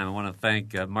out of time. I want to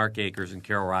thank Mark Akers and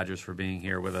Carol Rogers for being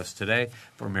here with us today.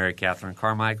 For Mary Catherine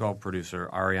Carmichael,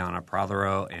 producer Ariana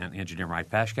Prothero, and engineer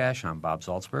Mike Pashkash, I'm Bob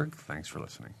Salzberg. Thanks for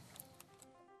listening.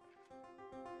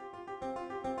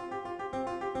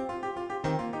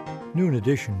 Noon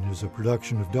Edition is a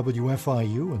production of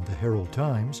WFIU and the Herald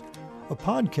Times. A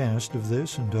podcast of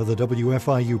this and other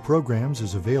WFIU programs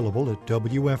is available at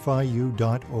WFIU.org.